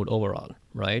better mood overall,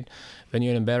 right? When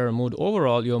you're in a better mood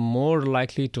overall, you're more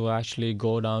likely to actually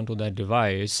go down to that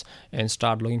device and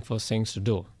start looking for things to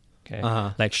do. Okay,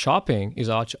 like shopping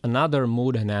is another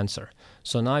mood enhancer.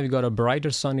 So now you've got a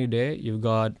brighter sunny day. You've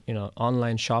got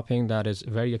online shopping that is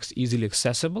very easily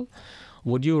accessible.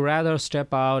 Would you rather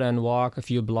step out and walk a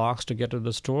few blocks to get to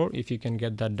the store if you can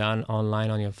get that done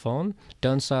online on your phone?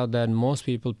 Turns out that most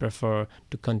people prefer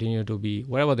to continue to be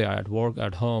wherever they are, at work,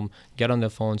 at home, get on their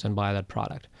phones and buy that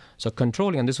product. So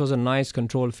controlling, and this was a nice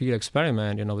control field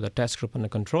experiment, with a test group and a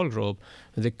control group,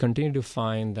 they continue to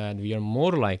find that we are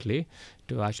more likely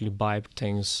to actually buy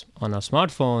things on our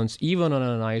smartphones, even on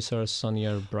a nicer,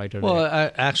 sunnier, brighter day. Well,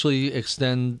 I actually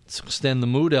extend the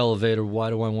mood elevator. Why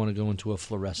do I want to go into a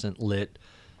fluorescent lit,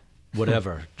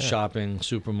 whatever, shopping,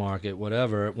 supermarket,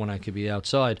 whatever, when I could be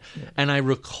outside? And I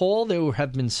recall there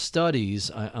have been studies,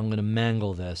 I'm going to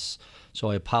mangle this,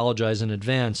 so I apologize in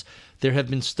advance. There have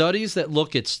been studies that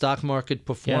look at stock market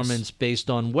performance based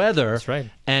on weather. That's right.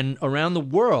 And around the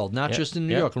world, not just in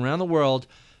New York, around the world,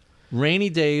 rainy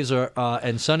days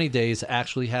and sunny days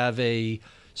actually have a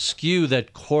skew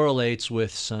that correlates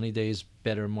with sunny days,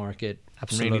 better market,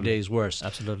 rainy days, worse.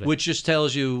 Absolutely. Which just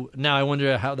tells you, now I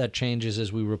wonder how that changes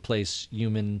as we replace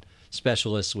human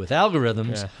specialists with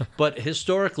algorithms. But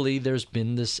historically, there's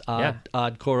been this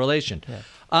odd correlation.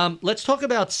 Let's talk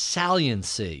about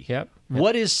saliency.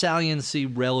 What is saliency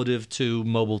relative to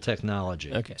mobile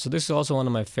technology? Okay, so this is also one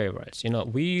of my favorites.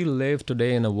 We live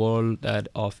today in a world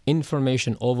of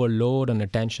information overload and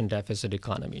attention deficit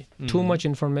economy. Too much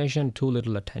information, too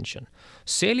little attention.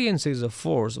 Saliency is a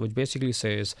force which basically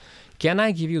says, can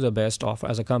I give you the best offer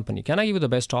as a company? Can I give you the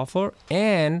best offer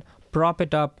and prop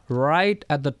it up right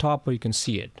at the top where you can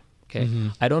see it? Okay.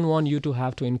 I don't want you to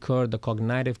have to incur the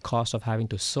cognitive cost of having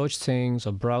to search things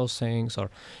or browse things, or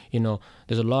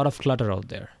there's a lot of clutter out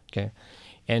there. Okay.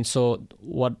 And so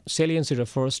what saliency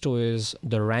refers to is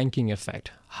the ranking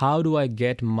effect. How do I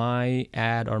get my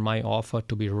ad or my offer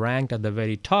to be ranked at the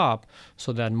very top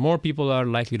so that more people are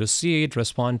likely to see it,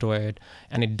 respond to it,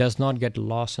 and it does not get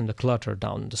lost in the clutter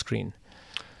down the screen?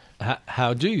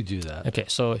 How do you do that? Okay,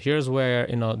 so here's where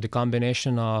the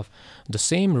combination of the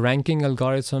same ranking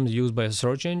algorithms used by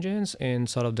search engines in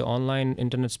sort of the online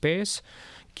internet space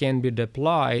can be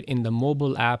deployed in the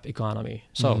mobile app economy.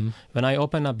 So when I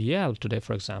open up Yelp today,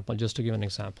 for example, just to give an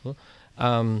example,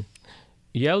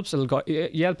 Yelp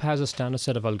has a standard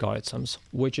set of algorithms,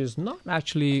 which is not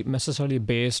actually necessarily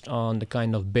based on the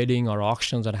kind of bidding or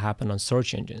auctions that happen on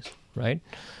search engines, right?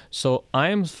 So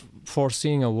I'm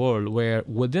foreseeing a world where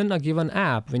within a given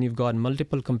app, when you've got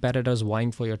multiple competitors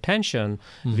vying for your attention,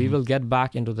 we will get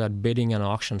back into that bidding and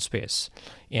auction space.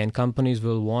 And companies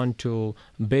will want to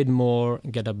bid more,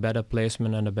 get a better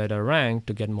placement and a better rank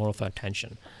to get more of our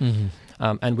attention.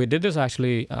 And we did this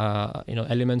actually,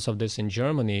 elements of this in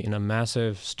Germany in a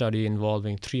massive study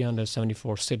involving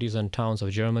 374 cities and towns of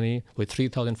Germany with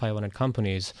 3,500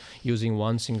 companies using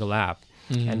one single app.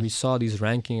 And we saw these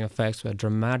ranking effects were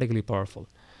dramatically powerful.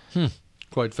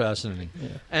 Quite fascinating.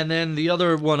 And then the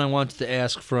other one I wanted to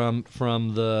ask from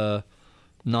the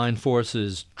 9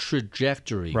 forces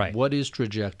trajectory. Right. What is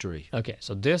trajectory? Okay,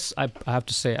 so this, I have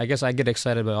to say, I guess I get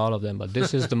excited by all of them, but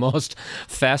this is the most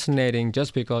fascinating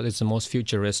just because it's the most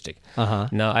futuristic.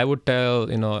 Now, I would tell,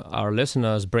 our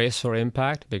listeners, brace for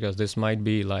impact, because this might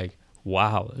be like,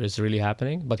 wow, it's really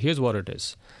happening. But here's what it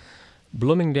is.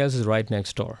 Bloomingdale's is right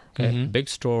next door. Okay, big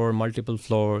store, multiple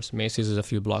floors. Macy's is a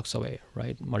few blocks away,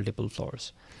 right? Multiple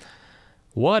floors.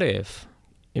 What if,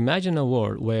 imagine a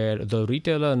world where the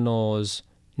retailer knows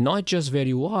not just where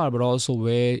you are, but also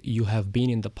where you have been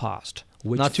in the past.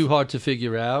 Not too hard to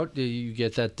figure out. You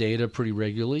get that data pretty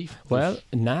regularly. Well,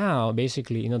 now,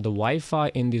 basically, the Wi-Fi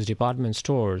in these department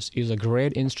stores is a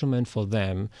great instrument for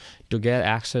them to get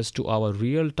access to our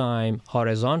real-time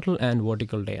horizontal and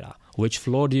vertical data. Which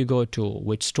floor do you go to?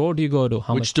 Which store do you go to?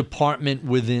 Which department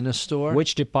within a store?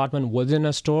 Which department within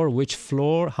a store? Which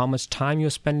floor? How much time you're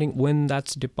spending within that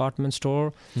department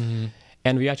store?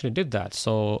 And we actually did that.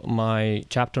 So my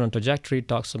chapter on trajectory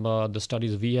talks about the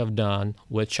studies we have done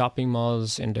with shopping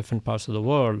malls in different parts of the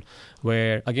world,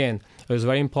 where, again, it was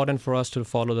very important for us to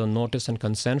follow the notice and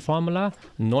consent formula,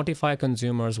 notify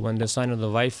consumers when they sign on the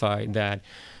Wi-Fi that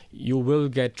you will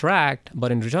get tracked,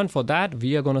 but in return for that,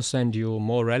 we are going to send you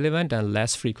more relevant and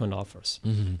less frequent offers.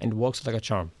 And it works like a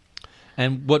charm.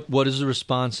 And what is the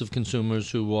response of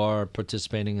consumers who are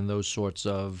participating in those sorts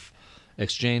of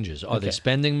exchanges? Are they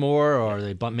spending more, or are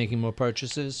they making more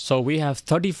purchases? So we have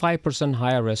 35%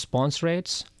 higher response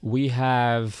rates. We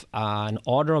have an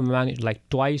order of magnitude, like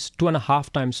 2.5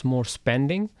 times more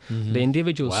spending. The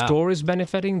individual store is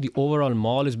benefiting. The overall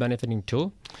mall is benefiting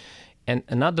too. And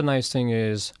another nice thing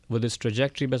is, with this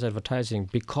trajectory-based advertising,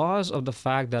 because of the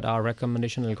fact that our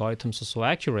recommendation algorithms are so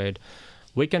accurate,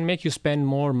 we can make you spend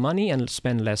more money and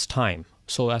spend less time,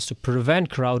 so as to prevent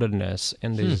crowdedness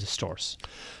in these stores.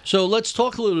 So let's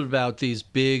talk a little bit about these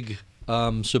big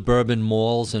suburban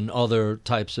malls and other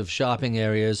types of shopping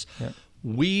areas.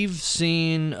 We've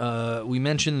seen, we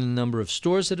mentioned the number of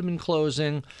stores that have been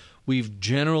closing. We've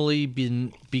generally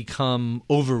become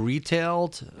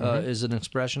over-retailed, is an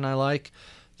expression I like,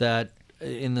 that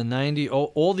in the 90s,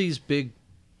 all these big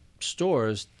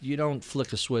stores, you don't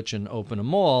flick a switch and open a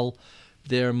mall.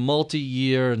 They're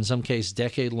multi-year, in some case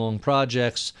decade-long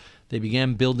projects. They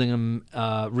began building them,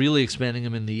 really expanding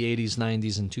them in the 80s,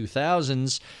 90s, and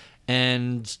 2000s,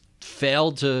 and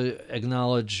failed to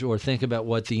acknowledge or think about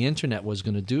what the internet was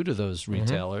going to do to those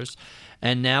retailers.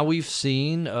 And now we've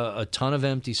seen a ton of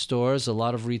empty stores, a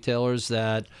lot of retailers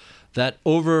that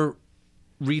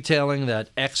over-retailing, that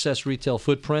excess retail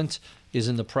footprint is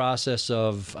in the process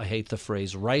of, I hate the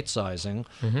phrase, right-sizing,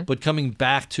 but coming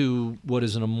back to what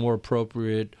is in a more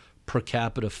appropriate per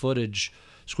capita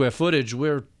square footage.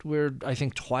 We're I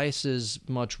think twice as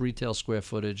much retail square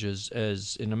footage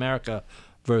as in America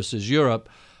versus Europe.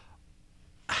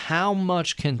 How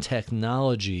much can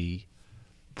technology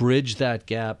bridge that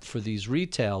gap for these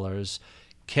retailers?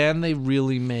 Can they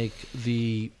really make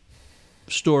the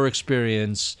store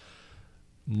experience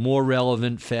more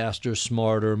relevant, faster,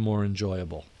 smarter, more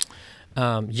enjoyable?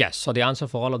 Yes. So the answer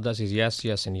for all of this is yes,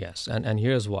 yes, and yes. And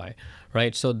here's why,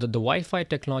 right? So the Wi-Fi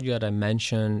technology that I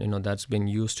mentioned, that's been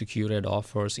used to curate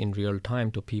offers in real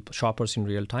time to shoppers in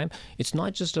real time. It's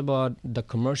not just about the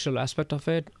commercial aspect of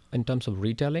it in terms of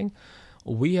retailing.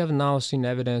 We have now seen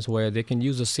evidence where they can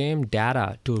use the same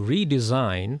data to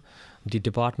redesign the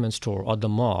department store or the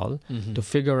mall to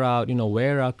figure out,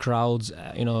 where are crowds,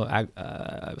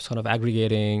 sort of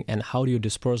aggregating, and how do you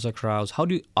disperse the crowds? How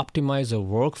do you optimize the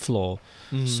workflow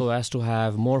so as to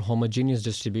have more homogeneous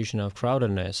distribution of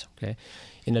crowdedness? Okay.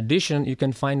 In addition, you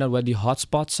can find out where the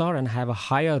hotspots are and have a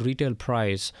higher retail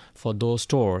price for those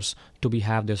stores to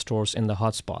have their stores in the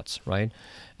hotspots, right?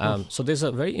 So there's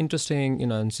a very interesting,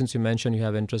 and since you mentioned you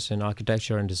have interest in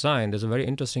architecture and design, there's a very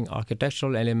interesting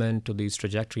architectural element to these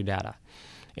trajectory data.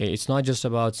 It's not just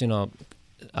about,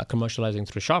 commercializing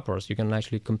through shoppers. You can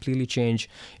actually completely change,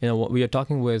 we are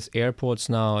talking with airports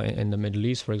now in the Middle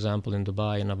East, for example, in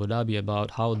Dubai and Abu Dhabi,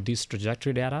 about how this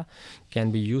trajectory data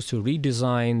can be used to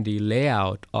redesign the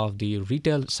layout of the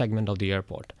retail segment of the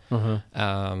airport.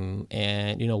 And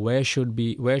where should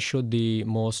the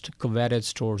most coveted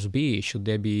stores be? Should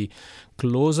they be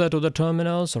closer to the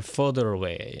terminals or further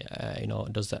away?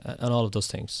 Does that, and all of those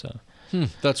things. So.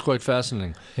 That's quite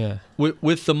fascinating. Yeah.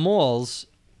 With the malls,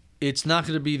 it's not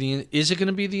going to be is it going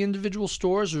to be the individual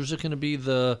stores, or is it going to be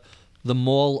the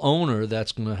mall owner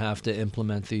that's going to have to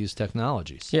implement these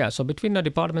technologies? Yeah, so between a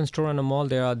department store and a mall,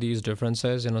 there are these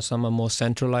differences. Some are more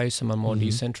centralized, some are more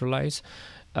decentralized.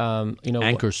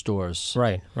 Anchor stores.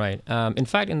 Right. In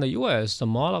fact, in the U.S., the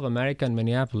Mall of America in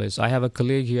Minneapolis, I have a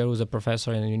colleague here who's a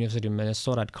professor in the University of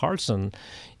Minnesota at Carlson,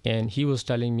 and he was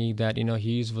telling me that,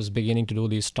 he was beginning to do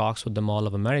these talks with the Mall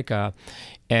of America,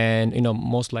 and,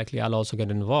 most likely I'll also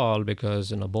get involved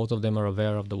because, both of them are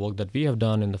aware of the work that we have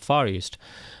done in the Far East.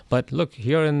 But look,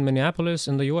 here in Minneapolis,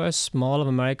 in the U.S., Mall of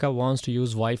America wants to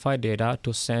use Wi-Fi data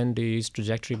to send these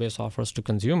trajectory-based offers to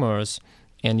consumers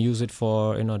and use it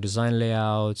for, design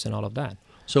layouts and all of that.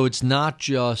 So it's not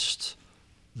just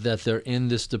that they're in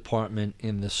this department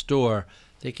in the store.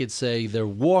 They could say they're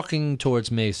walking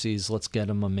towards Macy's. Let's get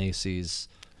them a Macy's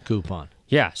coupon.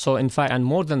 Yeah. So in fact, and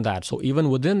more than that. So even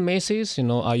within Macy's,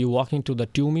 are you walking to the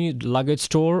Tumi luggage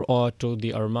store or to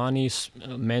the Armani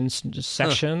men's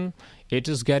section? It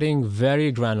is getting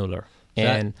very granular.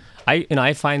 And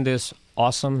I find this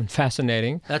awesome and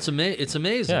fascinating. It's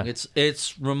amazing. Yeah.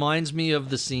 It reminds me of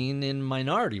the scene in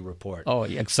Minority Report. Oh,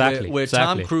 exactly. Where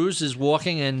Tom Cruise is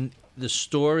walking and the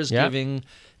store is giving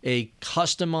a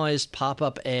customized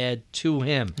pop-up ad to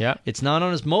him. Yeah. It's not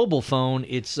on his mobile phone.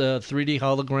 It's a 3D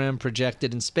hologram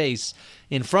projected in space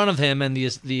in front of him, and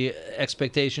the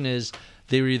expectation is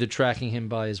they were either tracking him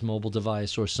by his mobile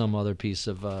device or some other piece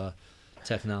of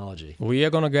technology. We are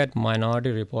going to get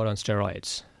Minority Report on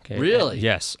steroids. Okay? Really?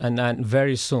 Yes, and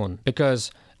very soon,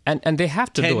 because and they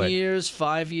have to do it. 10 years,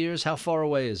 5 years? How far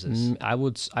away is this? I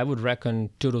would reckon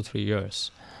 2 to 3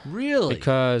 years. Really?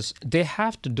 Because they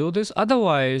have to do this,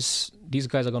 otherwise these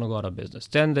guys are going to go out of business.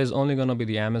 Then there's only going to be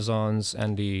the Amazons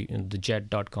and the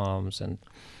Jet.coms, and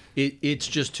it's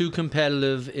just too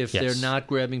competitive. If Yes. they're not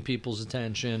grabbing people's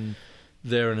attention,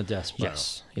 they're in a death spiral.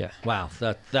 yes, yeah. Wow,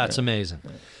 that's amazing.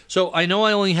 So I know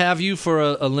I only have you for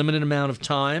a limited amount of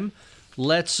time.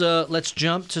 Let's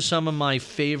jump to some of my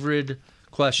favorite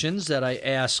questions that I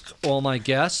ask all my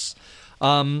guests.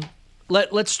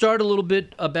 Let's start a little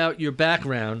bit about your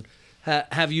background.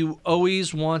 Have you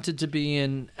always wanted to be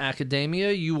in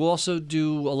academia? You also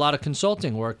do a lot of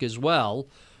consulting work as well.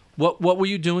 What were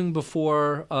you doing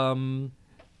before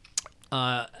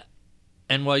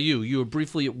NYU? You were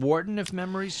briefly at Wharton, if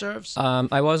memory serves.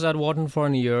 I was at Wharton for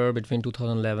a year between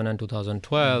 2011 and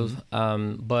 2012.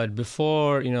 But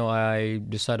before, I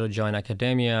decided to join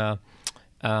academia.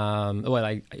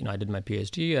 I did my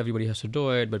PhD. Everybody has to do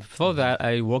it. But before that,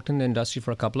 I worked in the industry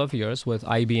for a couple of years with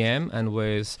IBM and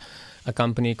with a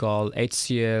company called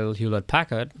HCL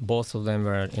Hewlett-Packard. Both of them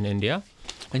were in India.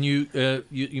 And you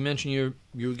mentioned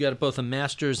you got both a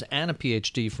master's and a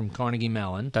PhD from Carnegie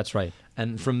Mellon. That's right.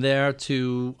 And from there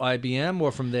to IBM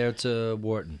or from there to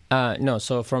Wharton? No,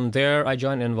 so from there I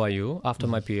joined NYU after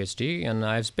my PhD, and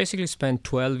I've basically spent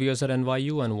 12 years at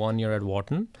NYU and 1 year at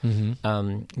Wharton.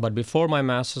 But before my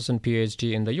master's and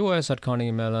PhD in the US at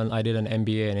Carnegie Mellon, I did an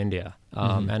MBA in India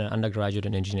and an undergraduate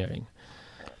in engineering.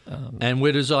 And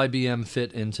where does IBM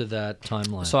fit into that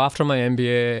timeline? So after my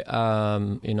MBA,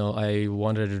 I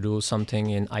wanted to do something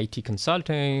in IT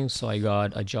consulting. So I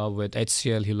got a job with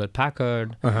HCL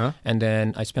Hewlett-Packard, and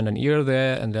then I spent a year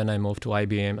there, and then I moved to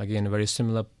IBM. Again, a very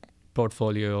similar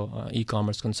portfolio,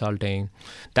 e-commerce consulting.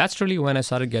 That's really when I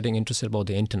started getting interested about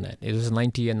the internet. It was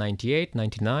 98,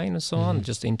 99, and so on.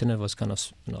 Just the internet was kind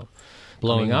of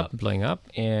blowing up,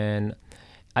 and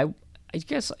I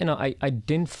guess, I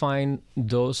didn't find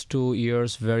those 2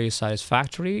 years very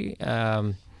satisfactory.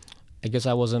 I guess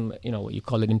I wasn't, you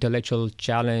call it intellectual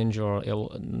challenge or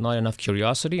not enough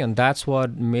curiosity, and that's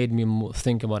what made me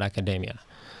think about academia.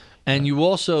 And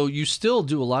you still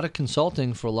do a lot of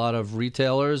consulting for a lot of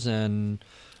retailers and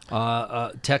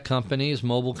tech companies,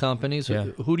 mobile companies. Yeah.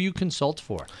 Who do you consult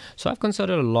for? So I've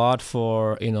consulted a lot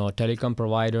for, telecom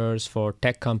providers, for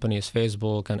tech companies,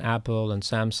 Facebook and Apple and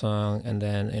Samsung. And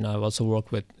then, I've also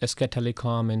worked with SK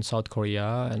Telecom in South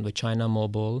Korea and with China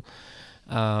Mobile.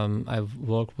 I've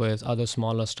worked with other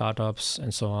smaller startups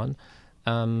and so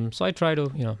on. So I try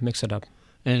to, mix it up.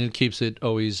 And it keeps it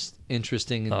always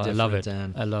interesting and different. I love it.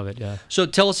 I love it, yeah. So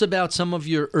tell us about some of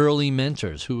your early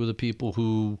mentors. Who were the people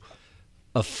who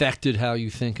affected how you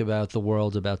think about the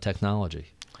world, about technology?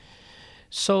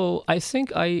 So I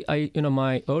think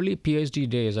my early PhD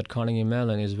days at Carnegie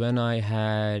Mellon is when I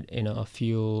had, a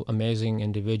few amazing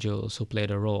individuals who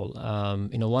played a role.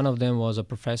 One of them was a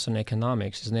professor in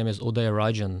economics. His name is Uday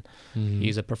Rajan.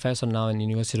 He's a professor now in the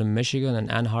University of Michigan in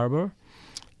Ann Arbor.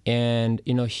 And,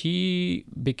 he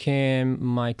became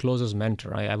my closest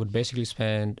mentor. I would basically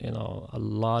spend, a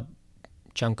lot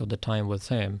chunk of the time with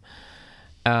him.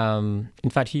 In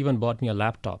fact, he even bought me a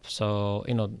laptop. So,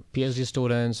 PhD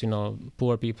students,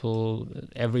 poor people,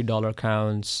 every dollar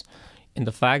counts. And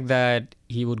the fact that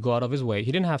he would go out of his way,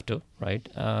 he didn't have to, right?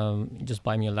 Just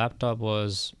buy me a laptop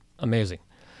was amazing.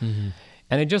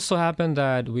 And it just so happened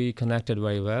that we connected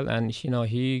very well. And,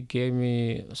 he gave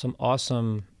me some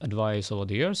awesome advice over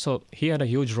the years. So he had a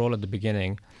huge role at the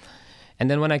beginning. And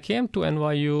then when I came to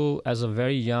NYU as a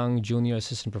very young junior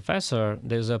assistant professor,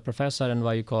 there's a professor at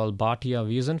NYU called Bhatia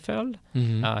Wiesenfeld.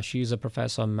 She's a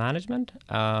professor of management.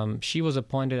 She was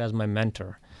appointed as my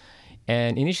mentor.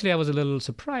 And initially I was a little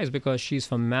surprised because she's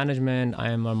from management. I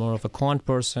am more of a quant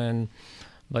person.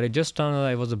 But it just turned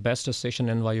out it was the best decision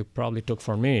NYU probably took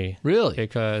for me. Really?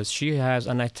 Because she has,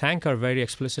 and I thank her very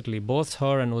explicitly, both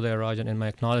her and Uday Rajan in my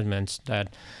acknowledgements,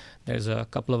 that there's a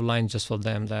couple of lines just for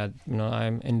them that,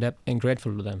 I'm indebted and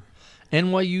grateful to them.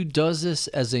 NYU does this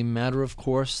as a matter of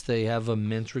course. They have a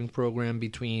mentoring program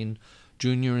between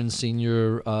junior and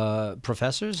senior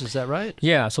professors. Is that right?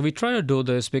 Yeah, so we try to do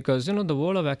this because, the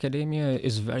world of academia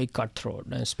is very cutthroat,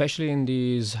 and especially in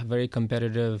these very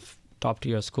competitive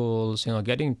top-tier schools,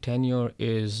 getting tenure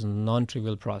is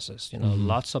non-trivial process.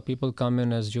 Lots of people come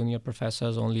in as junior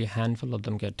professors, only a handful of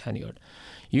them get tenured.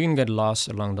 You can get lost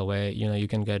along the way. You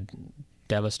can get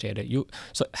devastated.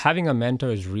 So having a mentor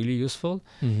is really useful,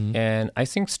 and I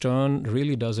think Stern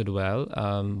really does it well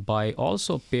by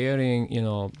also pairing,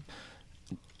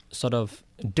 sort of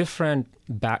different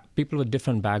people with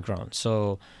different backgrounds.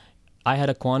 So I had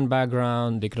a quant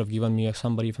background. They could have given me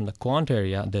somebody from the quant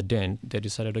area. They didn't. They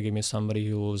decided to give me somebody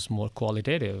who was more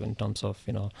qualitative in terms of,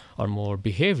 or more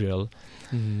behavioral.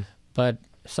 But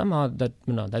somehow that,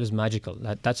 that is magical.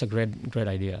 That's a great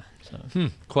idea. So.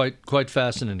 Quite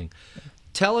fascinating.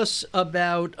 Tell us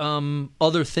about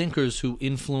other thinkers who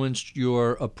influenced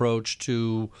your approach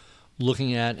to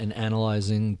looking at and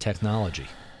analyzing technology.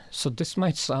 So this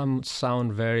might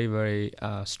sound very, very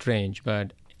strange,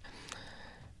 but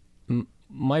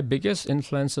my biggest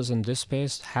influences in this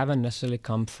space haven't necessarily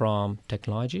come from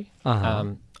technology.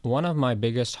 One of my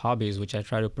biggest hobbies, which I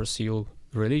try to pursue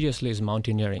religiously, is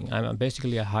mountaineering. I'm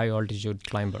basically a high-altitude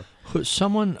climber.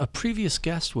 A previous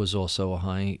guest was also a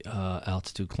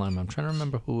high-altitude climber. I'm trying to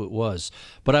remember who it was.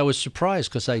 But I was surprised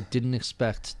because I didn't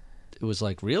expect it was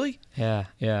like, really? Yeah.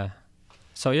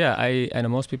 So I know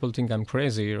most people think I'm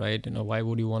crazy, right? Why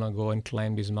would you want to go and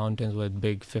climb these mountains with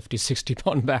big 50,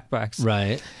 60-pound backpacks?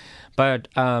 Right. But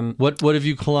what have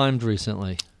you climbed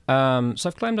recently? So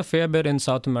I've climbed a fair bit in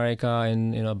South America,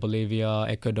 in Bolivia,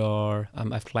 Ecuador.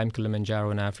 I've climbed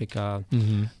Kilimanjaro in Africa.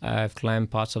 I've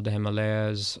climbed parts of the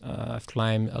Himalayas. I've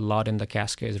climbed a lot in the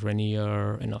Cascades,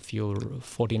 Rainier, and a few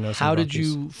 14ers. How did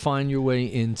you find your way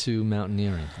into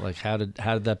mountaineering? Like, how did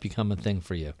that become a thing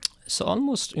for you? So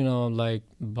almost, like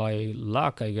by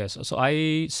luck, I guess. So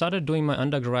I started doing my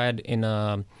undergrad in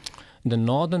the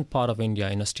northern part of India,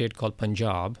 in a state called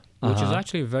Punjab, which is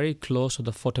actually very close to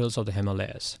the foothills of the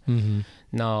Himalayas.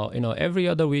 Now, every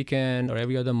other weekend or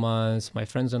every other month, my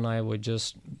friends and I would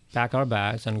just pack our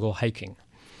bags and go hiking.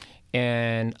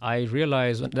 And I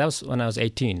realized, that was when I was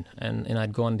 18, and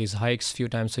I'd go on these hikes a few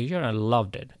times a year, and I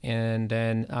loved it. And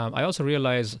then I also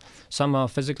realized somehow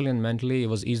physically and mentally it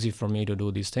was easy for me to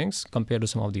do these things compared to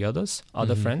some of the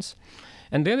other friends.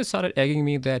 And then they started egging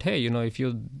me that, hey, if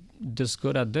you're this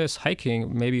good at this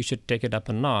hiking, maybe you should take it up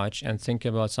a notch and think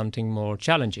about something more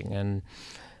challenging. And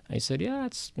I said, yeah,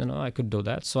 I could do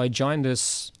that. So I joined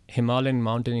this Himalayan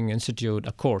Mountaineering Institute,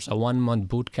 a 1-month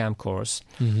boot camp course.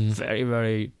 Very,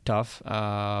 very tough.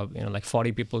 Like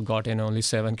 40 people got in, only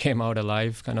 7 came out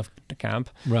alive kind of camp.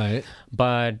 Right.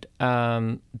 But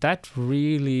that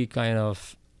really kind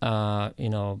of,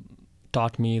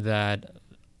 taught me that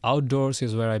outdoors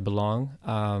is where I belong.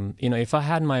 If I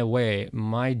had my way,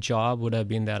 my job would have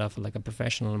been that of like a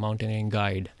professional mountaineering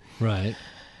guide. Right.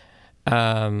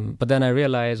 But then I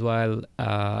realized,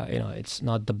 it's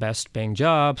not the best paying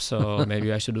job, so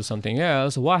maybe I should do something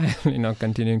else while,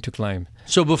 continuing to climb.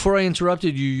 So before I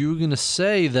interrupted you, you were going to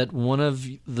say that one of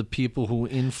the people who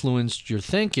influenced your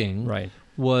thinking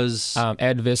was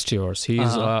Ed Vistiors.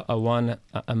 He's one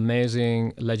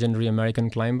amazing, legendary American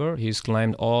climber. He's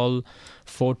climbed all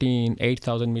 14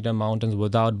 8,000-meter mountains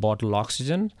without bottled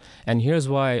oxygen. And here's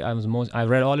why I've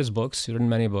read all his books, he's written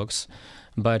many books.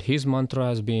 But his mantra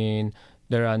has been,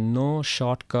 there are no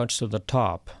shortcuts to the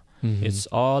top. It's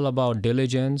all about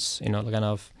diligence, kind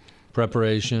of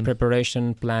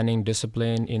preparation, planning,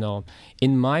 discipline.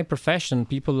 In my profession,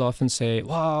 people often say,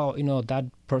 wow, that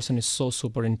person is so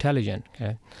super intelligent.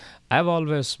 Okay? I've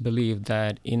always believed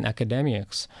that in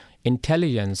academics,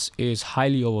 intelligence is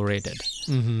highly overrated.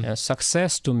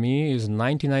 Success to me is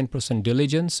 99%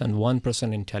 diligence and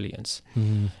 1% intelligence.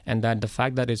 And that the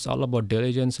fact that it's all about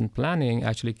diligence and planning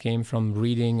actually came from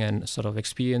reading and sort of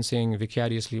experiencing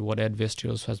vicariously what Ed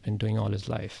Vistiors has been doing all his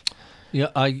life. Yeah,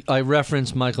 I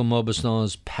reference Michael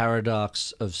Mauboussin's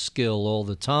paradox of skill all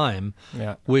the time,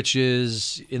 which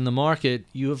is in the market,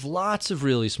 you have lots of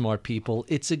really smart people.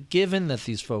 It's a given that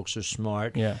these folks are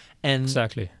smart. Yeah, and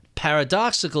exactly.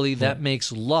 Paradoxically, that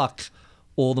makes luck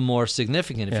all the more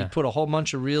significant. If you put a whole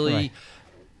bunch of really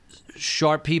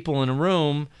sharp people in a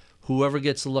room, whoever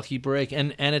gets the lucky break,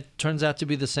 and it turns out to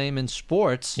be the same in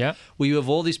sports, where you have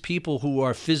all these people who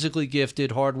are physically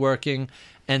gifted, hardworking,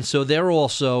 and so they're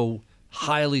also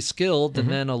highly skilled, and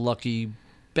then a lucky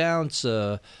bounce,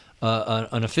 an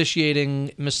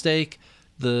officiating mistake,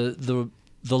 the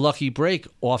lucky break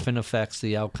often affects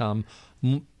the outcome.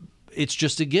 It's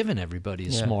just a given everybody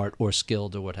is smart or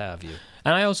skilled or what have you.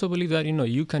 And I also believe that,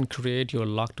 you can create your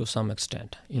luck to some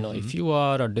extent. If you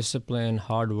are a disciplined,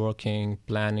 hardworking,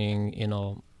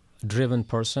 planning, driven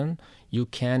person, you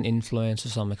can influence to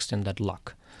some extent that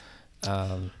luck.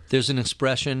 There's an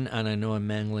expression, and I know I'm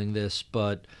mangling this,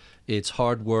 but it's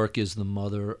hard work is the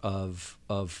mother of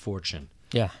fortune.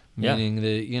 Yeah. Meaning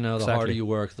the harder you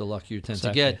work, the luckier you tend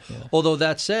to get. Yeah. Although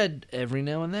that said, every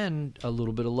now and then a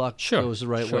little bit of luck goes the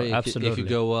right way. It could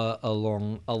go a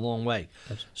long way.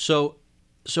 Absolutely.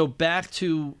 So back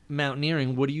to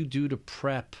mountaineering, what do you do to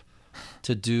prep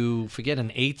to do, forget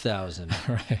an 8,000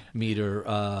 meter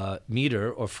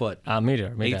or foot?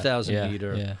 Meter. 8,000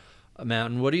 meter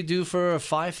mountain. What do you do for a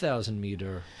 5,000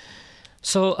 meter?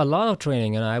 So a lot of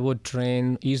training, and I would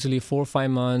train easily 4 or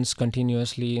 5 months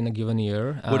continuously in a given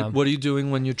year. What are you doing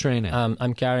when you're training?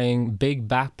 I'm carrying big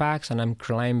backpacks, and I'm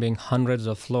climbing hundreds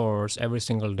of floors every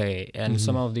single day. And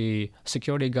some of the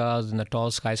security guards in the tall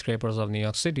skyscrapers of New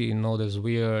York City know this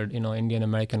weird,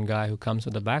 Indian-American guy who comes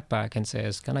with a backpack and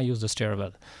says, "Can I use the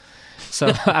stairwell?"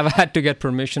 So I've had to get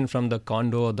permission from the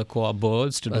condo or the co-op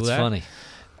boards to do that. That's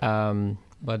funny.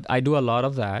 But I do a lot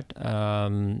of that.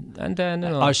 And then,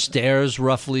 Are stairs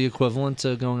roughly equivalent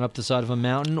to going up the side of a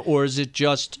mountain, or is it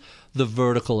just the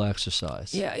vertical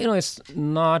exercise? Yeah, it's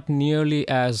not nearly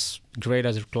as great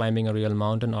as climbing a real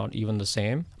mountain, or even the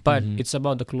same. But it's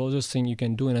about the closest thing you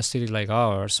can do in a city like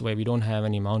ours, where we don't have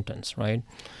any mountains, right?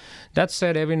 That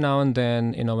said, every now and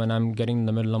then, when I'm getting in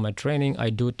the middle of my training, I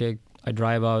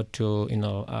drive out to,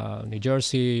 New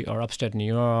Jersey or upstate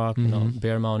New York,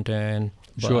 Bear Mountain,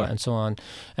 and so on,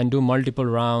 and do multiple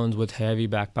rounds with heavy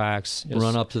backpacks.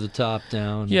 Run up to the top,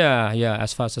 down. Yeah,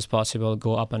 as fast as possible.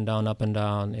 Go up and down.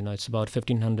 It's about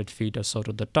 1,500 feet or so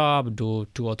to the top. Do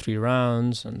 2 or 3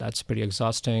 rounds, and that's pretty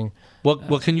exhausting.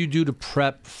 What can you do to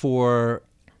prep for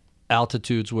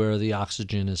altitudes where the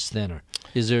oxygen is thinner?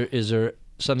 Is there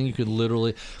something you could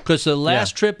literally? Because the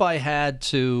last trip I had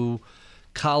to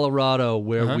Colorado,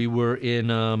 where we were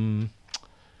in.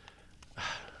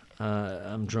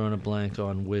 I'm drawing a blank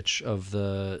on which of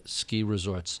the ski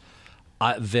resorts.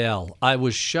 Vail. I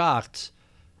was shocked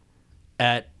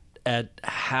at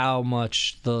how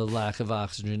much the lack of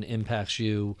oxygen impacts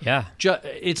you. Yeah.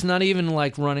 It's not even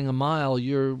like running a mile.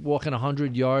 You're walking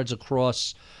 100 yards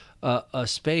across a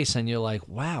space, and you're like,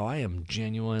 wow, I am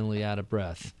genuinely out of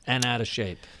breath and out of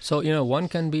shape. So, one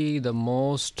can be the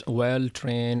most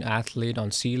well-trained athlete on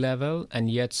sea level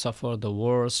and yet suffer the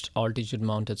worst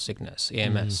altitude-mounted sickness,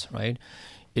 AMS, right?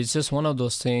 It's just one of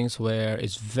those things where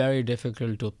it's very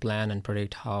difficult to plan and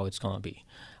predict how it's going to be.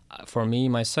 For me,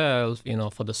 myself,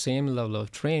 for the same level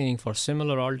of training, for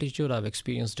similar altitude, I've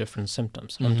experienced different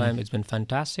symptoms. Sometimes it's been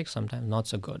fantastic, sometimes not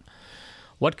so good.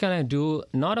 What can I do?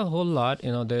 Not a whole lot.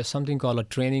 There's something called a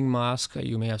training mask.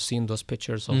 You may have seen those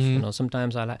pictures of,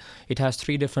 sometimes it has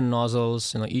 3 different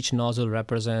nozzles. Each nozzle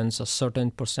represents a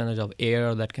certain percentage of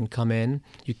air that can come in.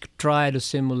 You try to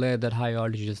simulate that high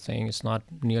altitude thing. It's not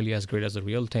nearly as great as the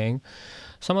real thing.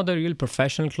 Some of the real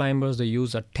professional climbers, they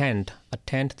use a tent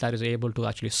that is able to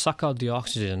actually suck out the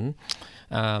oxygen.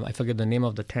 I forget the name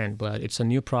of the tent, but it's a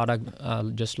new product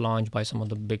just launched by some of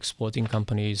the big sporting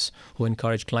companies who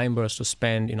encourage climbers to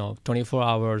spend 24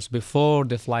 hours before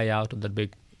they fly out to the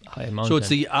big high mountain. So it's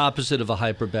the opposite of a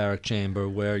hyperbaric chamber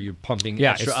where you're pumping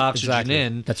extra oxygen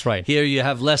in. That's right. Here you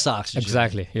have less oxygen.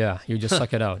 Exactly. Yeah, you just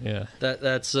suck it out. Yeah.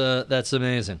 That's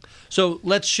amazing. So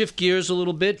let's shift gears a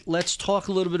little bit. Let's talk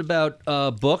a little bit about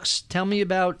books. Tell me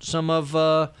about some of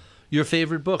your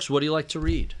favorite books. What do you like to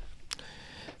read?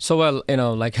 So,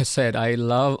 like I said, I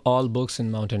love all books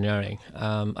in mountaineering.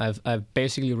 I've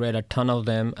basically read a ton of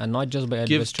them, and not just by Ed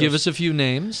Vistors. Give us a few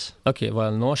names. Okay,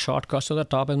 well, No Shortcuts to the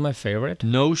Top is my favorite.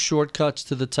 No Shortcuts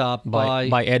to the Top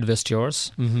by Ed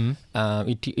Vistors.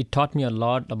 It taught me a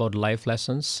lot about life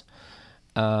lessons.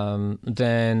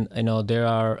 Then there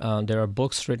are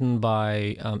books written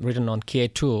on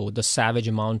K2. The Savage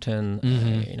Mountain,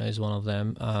 is one of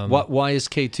them. Why is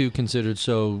K2 considered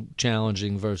so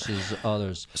challenging versus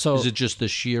others? So is it just the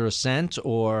sheer ascent,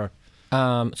 or?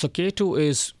 So K2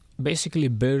 is basically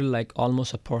built like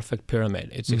almost a perfect pyramid.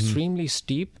 It's extremely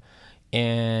steep,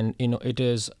 and it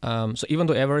is. So even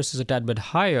though Everest is a tad bit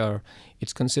higher,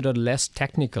 it's considered less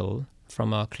technical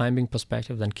from a climbing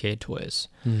perspective than K2 is.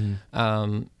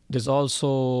 There's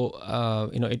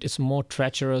also, it's more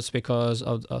treacherous because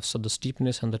of the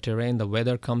steepness and the terrain. The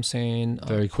weather comes in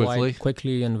very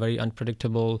quickly and very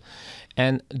unpredictable.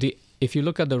 And if you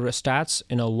look at the stats,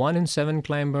 1 in 7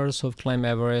 climbers who've climbed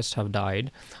Everest have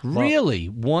died. Really?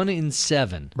 1 in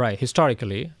 7? Right,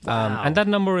 historically. Wow. And that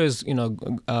number is,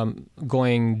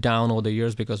 going down over the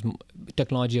years because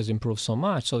technology has improved so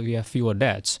much, so we have fewer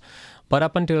deaths. But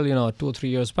up until 2 or 3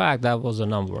 years back, that was the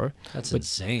number. That's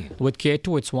insane. With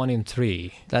K2, it's 1 in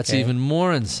 3. That's even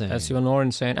more insane. That's even more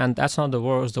insane. And that's not the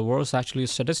worst. The worst actually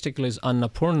statistically is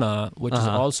Annapurna, which is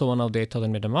also one of the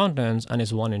 8,000-meter mountains, and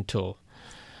it's 1 in 2.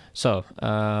 So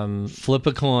flip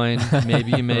a coin.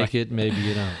 Maybe you make it. Maybe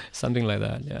you don't. Something like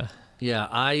that. Yeah. Yeah.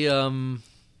 I'm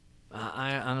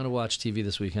gonna watch TV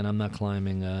this weekend. I'm not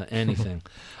climbing anything.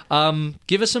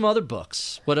 Give us some other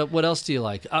books. What else do you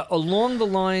like? Along the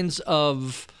lines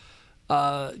of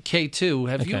K2,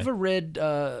 have you ever read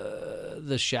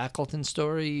the Shackleton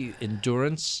story,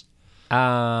 Endurance?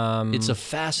 It's a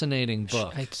fascinating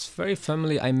book. It's very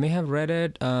familiar. I may have read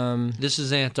it. This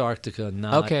is Antarctica,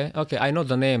 not... Okay. I know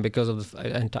the name because of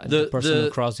the person who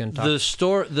crossed the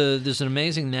Antarctica. There's an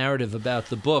amazing narrative about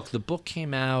the book. The book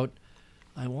came out,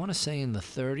 I want to say in the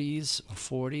 30s or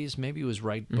 40s. Maybe it was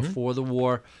right before the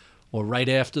war or right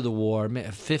after the war,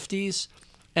 50s.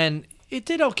 And it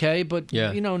did okay, but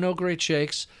no great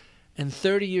shakes. And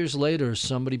 30 years later,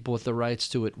 somebody bought the rights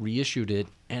to it, reissued it,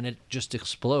 and it just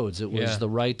explodes. It was the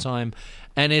right time.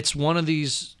 And it's one of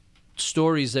these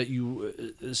stories that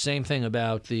same thing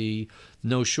about the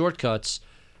no shortcuts.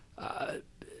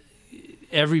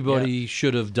 Everybody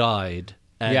should have died.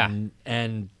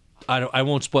 And I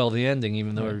won't spoil the ending,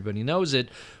 even though everybody knows it.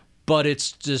 But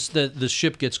it's just that the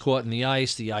ship gets caught in the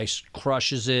ice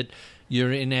crushes it.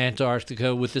 You're in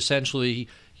Antarctica with essentially...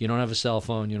 You don't have a cell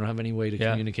phone. You don't have any way to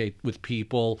communicate with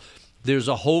people. There's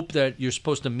a hope that you're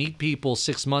supposed to meet people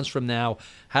 6 months from now.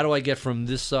 How do I get from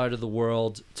this side of the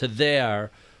world to there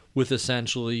with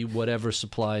essentially whatever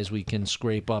supplies we can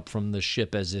scrape up from the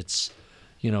ship as it's,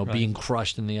 being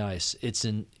crushed in the ice? It's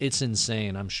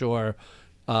insane. I'm sure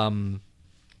some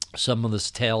of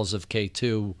the tales of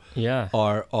K2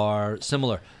 are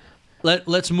similar.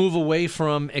 Let's move away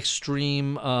from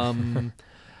extreme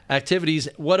activities.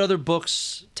 What other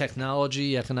books,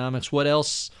 technology, economics, what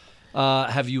else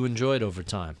have you enjoyed over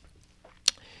time?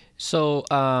 So,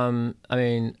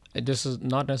 this is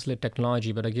not necessarily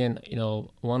technology, but again,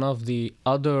 one of the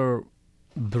other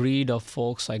breed of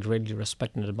folks I greatly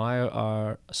respect and admire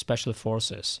are special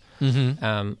forces.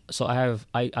 So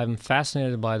I'm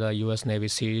fascinated by the U.S. Navy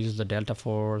SEALs, the Delta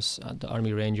Force, the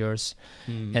Army Rangers.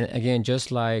 And again,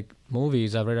 just like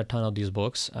movies, I've read a ton of these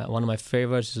books. One of my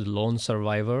favorites is Lone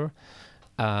Survivor.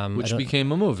 Which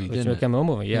became a movie, didn't it? Which became a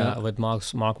movie, with Mark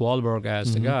Wahlberg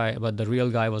as the guy. But the real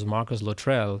guy was Marcus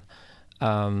Luttrell.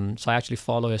 So I actually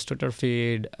follow his Twitter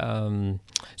feed.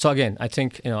 So again, I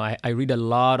think I read a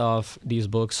lot of these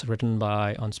books written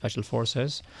on special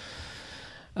forces.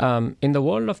 In the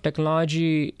world of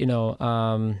technology,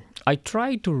 I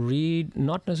try to read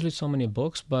not necessarily so many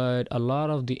books, but a lot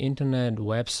of the internet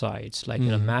websites like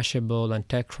Mashable and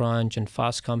TechCrunch and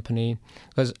Fast Company,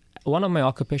 because one of my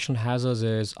occupational hazards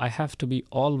is I have to be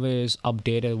always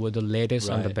updated with the latest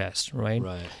and the best, right?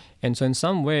 And so in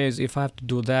some ways, if I have to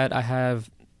do that,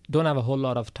 don't have a whole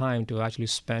lot of time to actually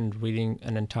spend reading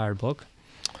an entire book.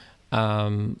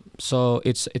 So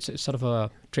it's sort of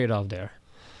a trade-off there.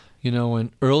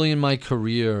 When early in my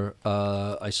career,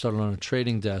 I started on a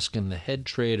trading desk, and the head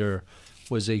trader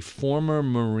was a former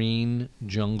Marine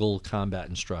jungle combat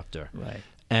instructor. Right.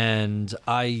 And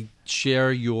I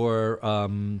share your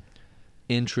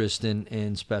interest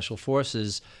in special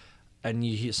forces. And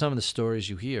you hear some of the stories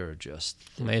you hear are just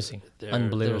amazing,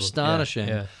 unbelievable, they're astonishing.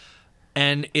 Yeah.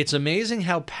 And it's amazing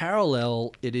how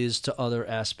parallel it is to other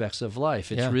aspects of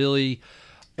life. It's really,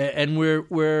 and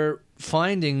we're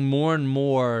finding more and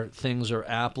more things are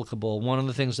applicable. One of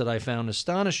the things that I found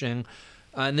astonishing,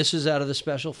 and this is out of the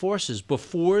special forces,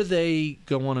 before they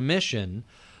go on a mission,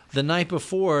 the night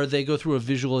before they go through a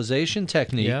visualization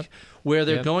technique where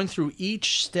they're going through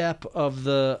each step of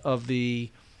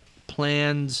the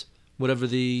planned, whatever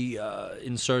the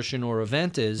insertion or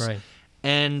event is,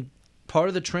 and part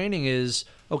of the training is,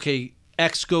 okay,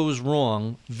 X goes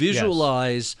wrong.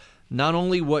 Visualize not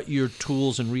only what your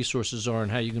tools and resources are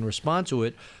and how you can respond to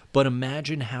it, but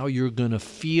imagine how you're going to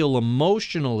feel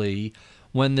emotionally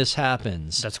when this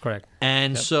happens. That's correct.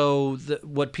 And so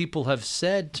what people have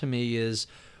said to me is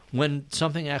when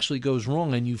something actually goes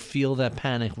wrong and you feel that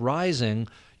panic rising,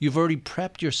 you've already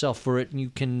prepped yourself for it and you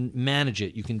can manage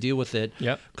it. You can deal with it.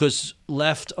 Because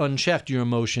left unchecked, your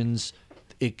emotions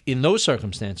in those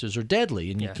circumstances are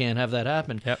deadly, and you can't have that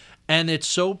happen. And it's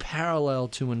so parallel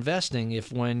to investing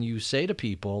if when you say to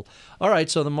people, all right,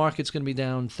 so the market's going to be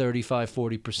down 35,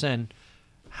 40%,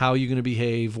 how are you going to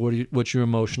behave? What's your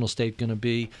emotional state going to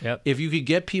be? If you could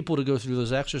get people to go through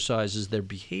those exercises, their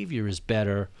behavior is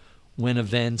better when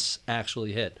events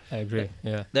actually hit. I agree,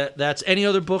 That's any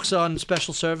other books on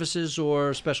special services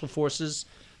or special forces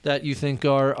that you think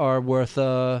are worth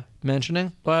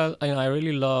mentioning? Well, I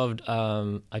really loved,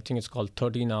 I think it's called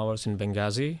 13 Hours in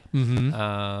Benghazi.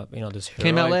 This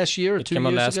came out last year or 2 years ago? It came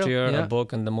out last year, a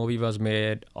book, and the movie was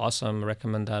made. Awesome,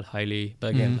 recommend that highly.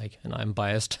 But again, I'm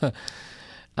biased.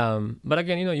 But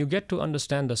again, you get to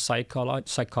understand the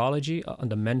psychology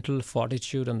and the mental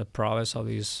fortitude and the prowess of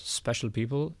these special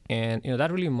people. And,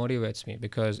 that really motivates me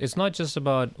because it's not just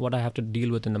about what I have to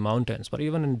deal with in the mountains, but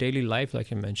even in daily life,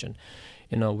 like you mentioned.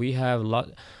 We have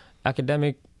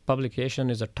academic publication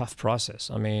is a tough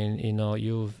process. I mean,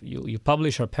 you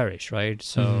publish or perish, right?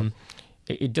 So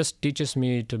it just teaches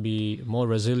me to be more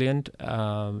resilient,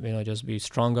 just be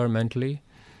stronger mentally.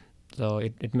 So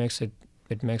it makes it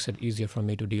easier for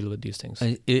me to deal with these things.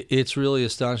 It's really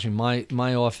astonishing.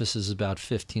 My office is about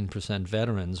 15%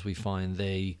 veterans. We find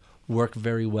they work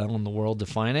very well in the world of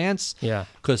finance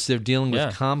because they're dealing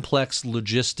with complex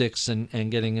logistics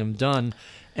and getting them done.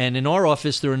 And in our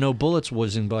office, there are no bullets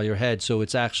whizzing by your head, so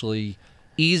it's actually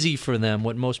easy for them.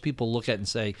 What most people look at and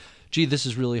say, gee, this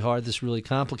is really hard, this is really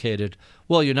complicated.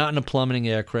 Well, you're not in a plummeting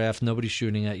aircraft, nobody's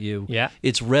shooting at you.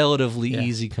 It's relatively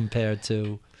easy compared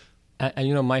to...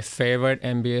 And my favorite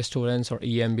MBA students or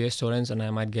EMBA students, and I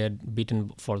might get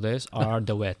beaten for this, are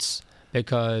the vets.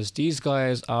 Because these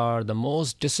guys are the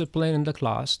most disciplined in the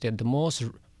class, they're the most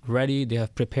ready, they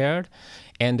have prepared,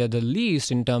 and they're the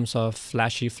least in terms of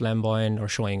flashy, flamboyant, or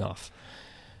showing off.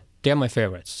 They're my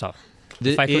favorites. So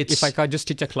if I could just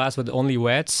teach a class with only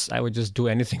vets, I would just do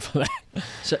anything for that.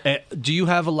 So, do you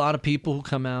have a lot of people who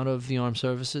come out of the armed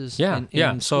services?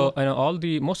 So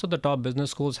most of the top business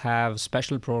schools have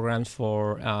special programs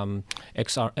for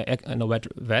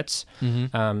vets.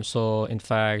 So in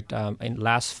fact, in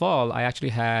last fall, I actually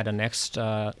had an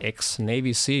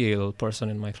ex-Navy SEAL person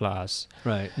in my class.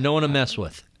 Right. No one to mess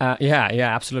with.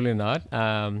 Absolutely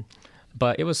not.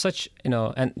 But it was such,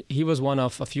 and he was one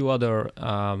of a few other,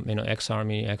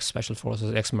 ex-Army, ex-Special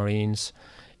Forces, ex-Marines.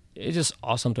 It's just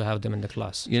awesome to have them in the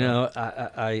class.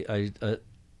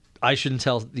 I shouldn't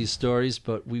tell these stories,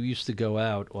 but we used to go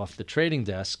out off the trading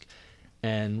desk,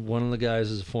 and one of the guys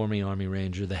is a former Army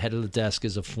Ranger. The head of the desk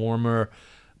is a former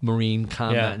Marine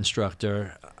combat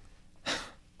instructor.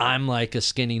 I'm like a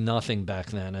skinny nothing back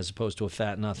then as opposed to a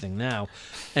fat nothing now.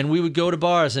 And we would go to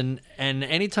bars, and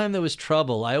anytime there was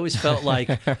trouble, I always felt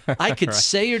like I could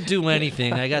say or do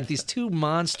anything. I got these two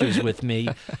monsters with me.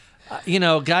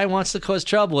 Guy wants to cause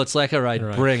trouble. It's like, all right.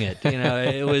 Bring it.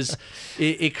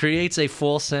 It creates a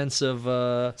false sense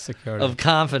of security, of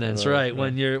confidence, right?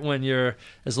 When you're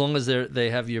as long as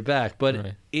they have your back.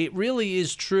 But it really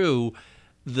is true.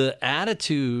 The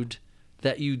attitude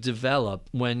that you develop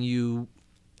when you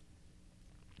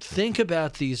think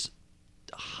about these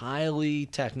highly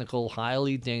technical,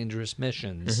 highly dangerous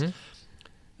missions.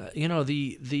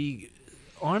 The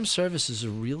armed services are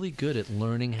really good at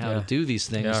learning how to do these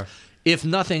things, if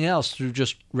nothing else, through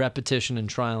just repetition and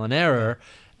trial and error.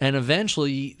 And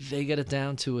eventually, they get it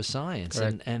down to a science.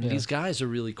 And these guys are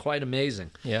really quite amazing.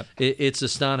 It's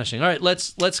astonishing. All right,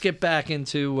 let's get back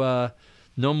into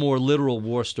no more literal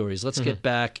war stories. Let's get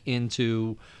back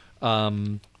into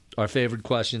our favorite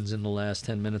questions in the last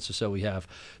 10 minutes or so we have.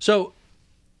 So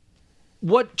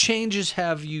what changes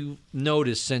have you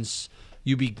noticed since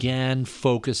you began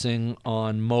focusing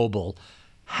on mobile?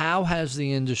 How has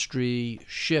the industry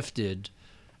shifted?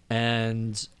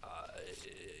 And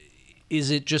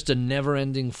is it just a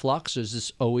never-ending flux? Is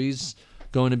this always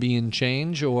going to be in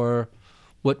change? Or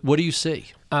what do you see?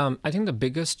 I think the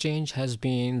biggest change has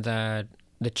been that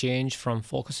the change from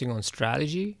focusing on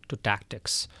strategy to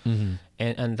tactics.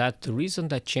 And that the reason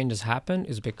that change has happened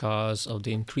is because of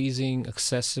the increasing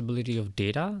accessibility of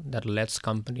data that lets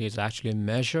companies actually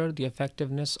measure the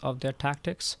effectiveness of their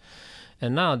tactics.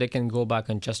 And now they can go back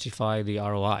and justify the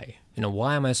ROI.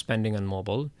 Why am I spending on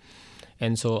mobile?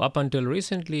 And so up until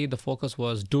recently, the focus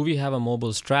was, do we have a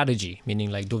mobile strategy? Meaning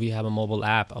like, do we have a mobile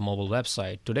app, a mobile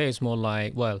website? Today it's more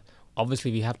like, well,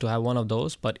 obviously we have to have one of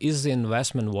those, but is the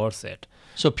investment worth it?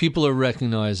 So people are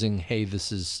recognizing, hey,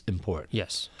 this is important.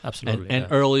 Yes, absolutely. And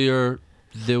earlier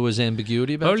there was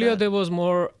ambiguity about Earlier that? there was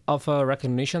more of a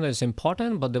recognition that it's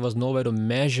important, but there was no way to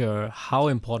measure how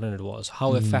important it was,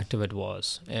 how effective it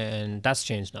was. And that's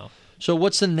changed now. So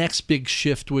what's the next big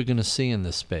shift we're going to see in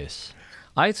this space?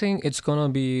 I think it's going to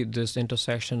be this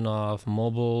intersection of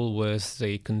mobile with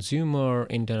the consumer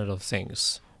Internet of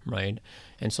Things, right?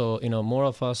 And so, more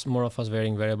of us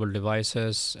wearing wearable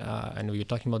devices, and we were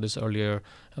talking about this earlier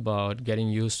about getting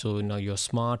used to, your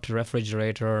smart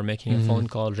refrigerator, making a phone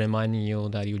call reminding you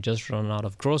that you just run out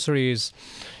of groceries,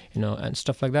 and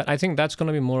stuff like that. I think that's going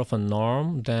to be more of a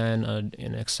norm than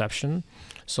an exception.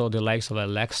 So the likes of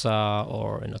Alexa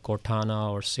or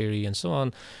Cortana or Siri and so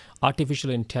on, artificial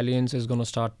intelligence is going to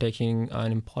start taking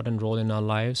an important role in our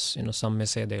lives. Some may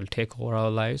say they'll take over our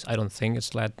lives. I don't think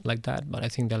it's like that, but I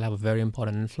think they'll have a very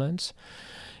important influence.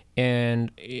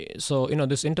 And so,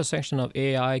 this intersection of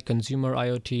AI, consumer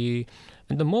IoT,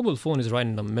 and the mobile phone is right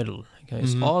in the middle. Okay?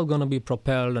 It's all going to be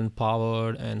propelled and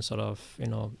powered and sort of,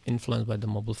 influenced by the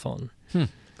mobile phone.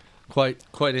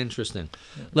 Quite interesting.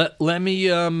 Yeah. Let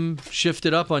me shift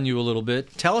it up on you a little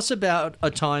bit. Tell us about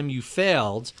a time you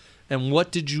failed, and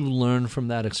what did you learn from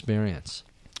that experience?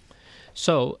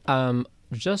 So,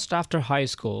 just after high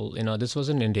school, this was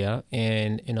in India.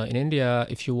 And, in India,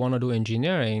 if you want to do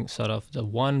engineering, sort of the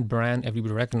one brand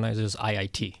everybody recognizes is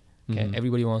IIT. Okay?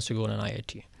 Everybody wants to go to an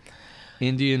IIT.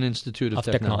 Indian Institute of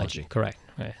Technology. Correct.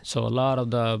 Right. So a lot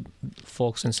of the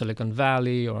folks in Silicon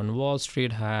Valley or on Wall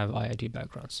Street have IIT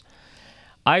backgrounds.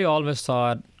 I always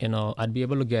thought, I'd be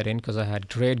able to get in because I had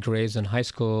great grades in high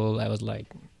school. I was like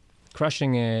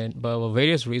crushing it, but for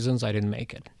various reasons, I didn't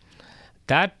make it.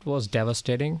 That was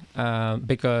devastating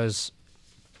because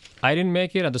I didn't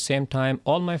make it. At the same time,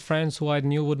 all my friends who I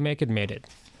knew would make it made it.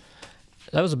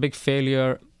 That was a big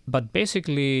failure. But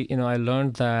basically, I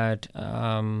learned that,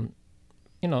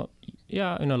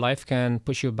 life can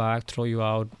push you back, throw you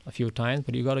out a few times,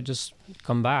 but you got to just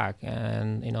come back.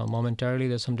 And, momentarily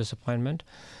there's some disappointment.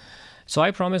 So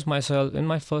I promised myself in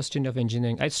my first year of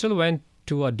engineering, I still went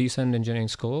to a decent engineering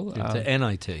school. To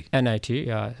NIT. NIT,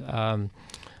 yeah.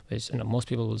 Which, most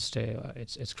people will say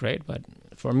it's great, but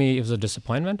for me it was a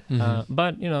disappointment.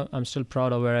 But I'm still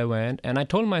proud of where I went, and I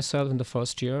told myself in the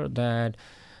first year that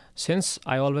since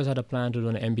I always had a plan to do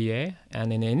an MBA,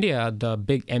 and in India the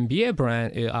big MBA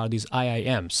brand are these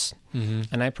IIMs,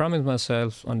 and I promised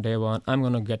myself on day one I'm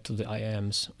going to get to the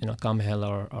IIMs, come hell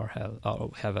or hell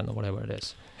or heaven or whatever it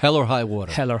is. Hell or high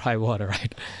water. Hell or high water,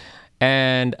 right?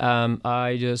 And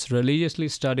I just religiously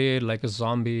studied like a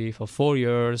zombie for 4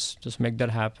 years, just make that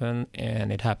happen,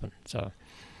 and it happened. So,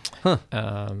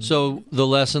 so the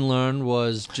lesson learned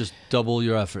was just double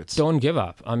your efforts. Don't give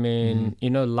up. I mean,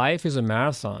 life is a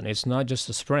marathon. It's not just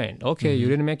a sprint. Okay, you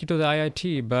didn't make it to the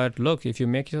IIT, but look, if you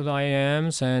make it to the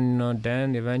IIMs and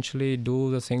then eventually do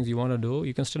the things you want to do,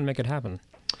 you can still make it happen.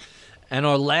 And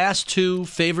our last two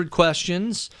favorite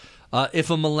questions. If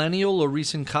a millennial or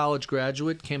recent college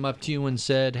graduate came up to you and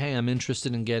said, hey, I'm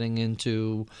interested in getting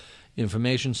into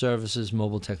information services,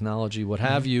 mobile technology, what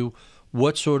have you,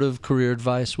 what sort of career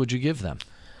advice would you give them?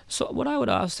 So what I would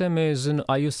ask them is,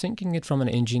 are you thinking it from an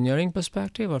engineering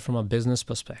perspective or from a business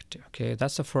perspective? Okay,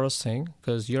 that's the first thing,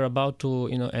 because you're about to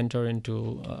enter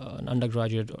into an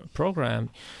undergraduate program.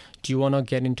 Do you want to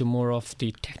get into more of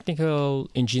the technical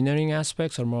engineering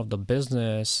aspects or more of the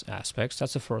business aspects?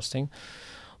 That's the first thing.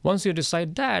 Once you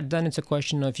decide that, then it's a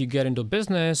question of if you get into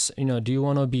business, do you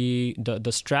want to be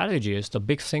the strategist, the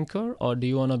big thinker, or do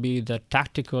you want to be the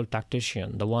tactical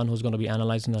tactician, the one who's going to be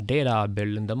analyzing the data,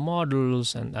 building the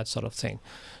models, and that sort of thing?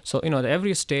 So, at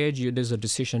every stage, there's a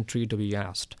decision tree to be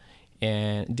asked.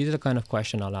 And these are the kind of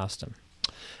questions I'll ask them.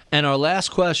 And our last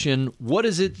question, what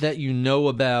is it that you know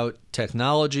about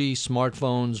technology,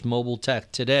 smartphones, mobile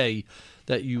tech today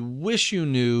that you wish you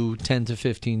knew 10 to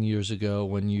 15 years ago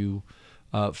when you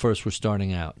first were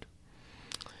starting out?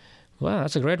 Well,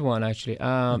 that's a great one, actually.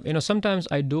 Sometimes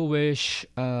I do wish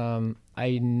I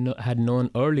had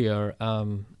known earlier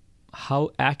how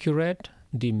accurate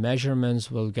the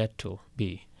measurements will get to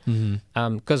be.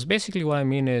 Because basically what I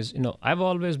mean is, I've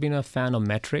always been a fan of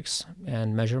metrics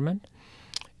and measurement.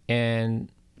 And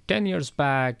 10 years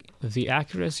back, the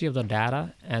accuracy of the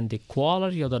data and the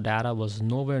quality of the data was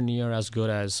nowhere near as good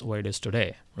as where it is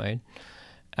today, right?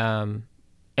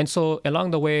 And so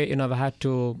along the way, I've had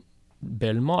to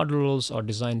build models or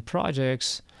design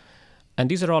projects. And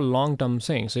these are all long-term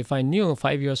things. So if I knew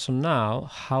 5 years from now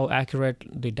how accurate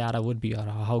the data would be or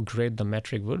how great the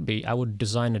metric would be, I would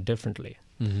design it differently.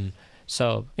 Mm-hmm.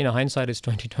 So, hindsight is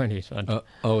 20/20. So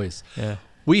always. Yeah.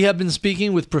 We have been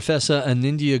speaking with Professor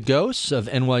Anindya Ghose of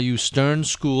NYU Stern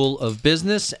School of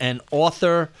Business and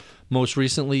author, most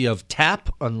recently, of TAP,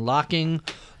 Unlocking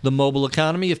the Mobile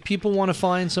Economy. If people want to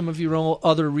find some of your own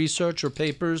other research or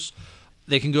papers,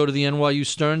 they can go to the NYU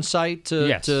Stern site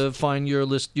to find your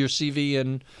list, your CV,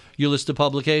 and your list of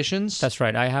publications. That's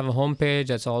right. I have a homepage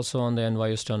that's also on the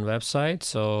NYU Stern website.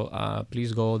 So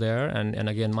please go there. And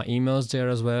again, my email's there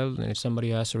as well. And if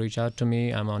somebody has to reach out to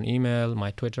me, I'm on email.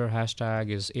 My Twitter hashtag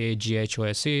is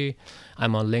AGHOSE.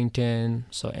 I'm on LinkedIn.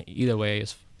 So either way,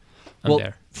 I'm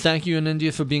there. Thank you,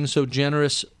 Anindya, for being so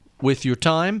generous with your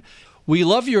time. We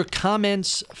love your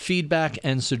comments, feedback,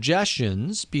 and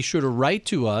suggestions. Be sure to write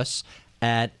to us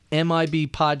at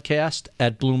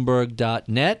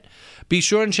mibpodcast@bloomberg.net. Be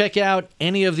sure and check out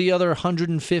any of the other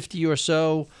 150 or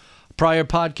so prior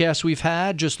podcasts we've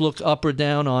had. Just look up or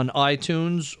down on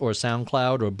iTunes or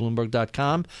SoundCloud or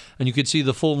Bloomberg.com, and you can see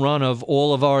the full run of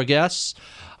all of our guests.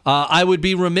 I would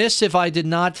be remiss if I did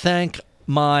not thank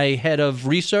my head of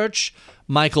research,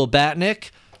 Michael Batnick.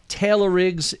 Taylor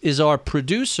Riggs is our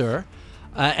producer,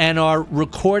 and our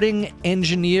recording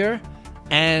engineer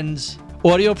and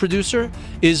audio producer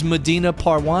is Medina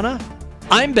Parwana.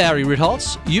 I'm Barry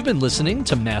Ritholtz. You've been listening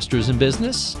to Masters in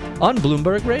Business on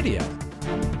Bloomberg Radio.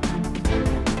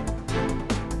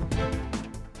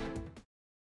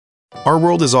 Our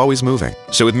world is always moving.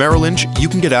 So with Merrill Lynch, you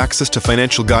can get access to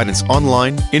financial guidance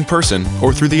online, in person,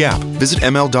 or through the app. Visit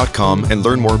ml.com and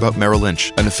learn more about Merrill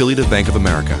Lynch, an affiliate of Bank of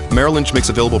America. Merrill Lynch makes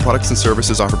available products and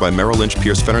services offered by Merrill Lynch,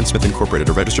 Pierce, Fenner & Smith Incorporated,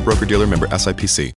 a registered broker-dealer member SIPC.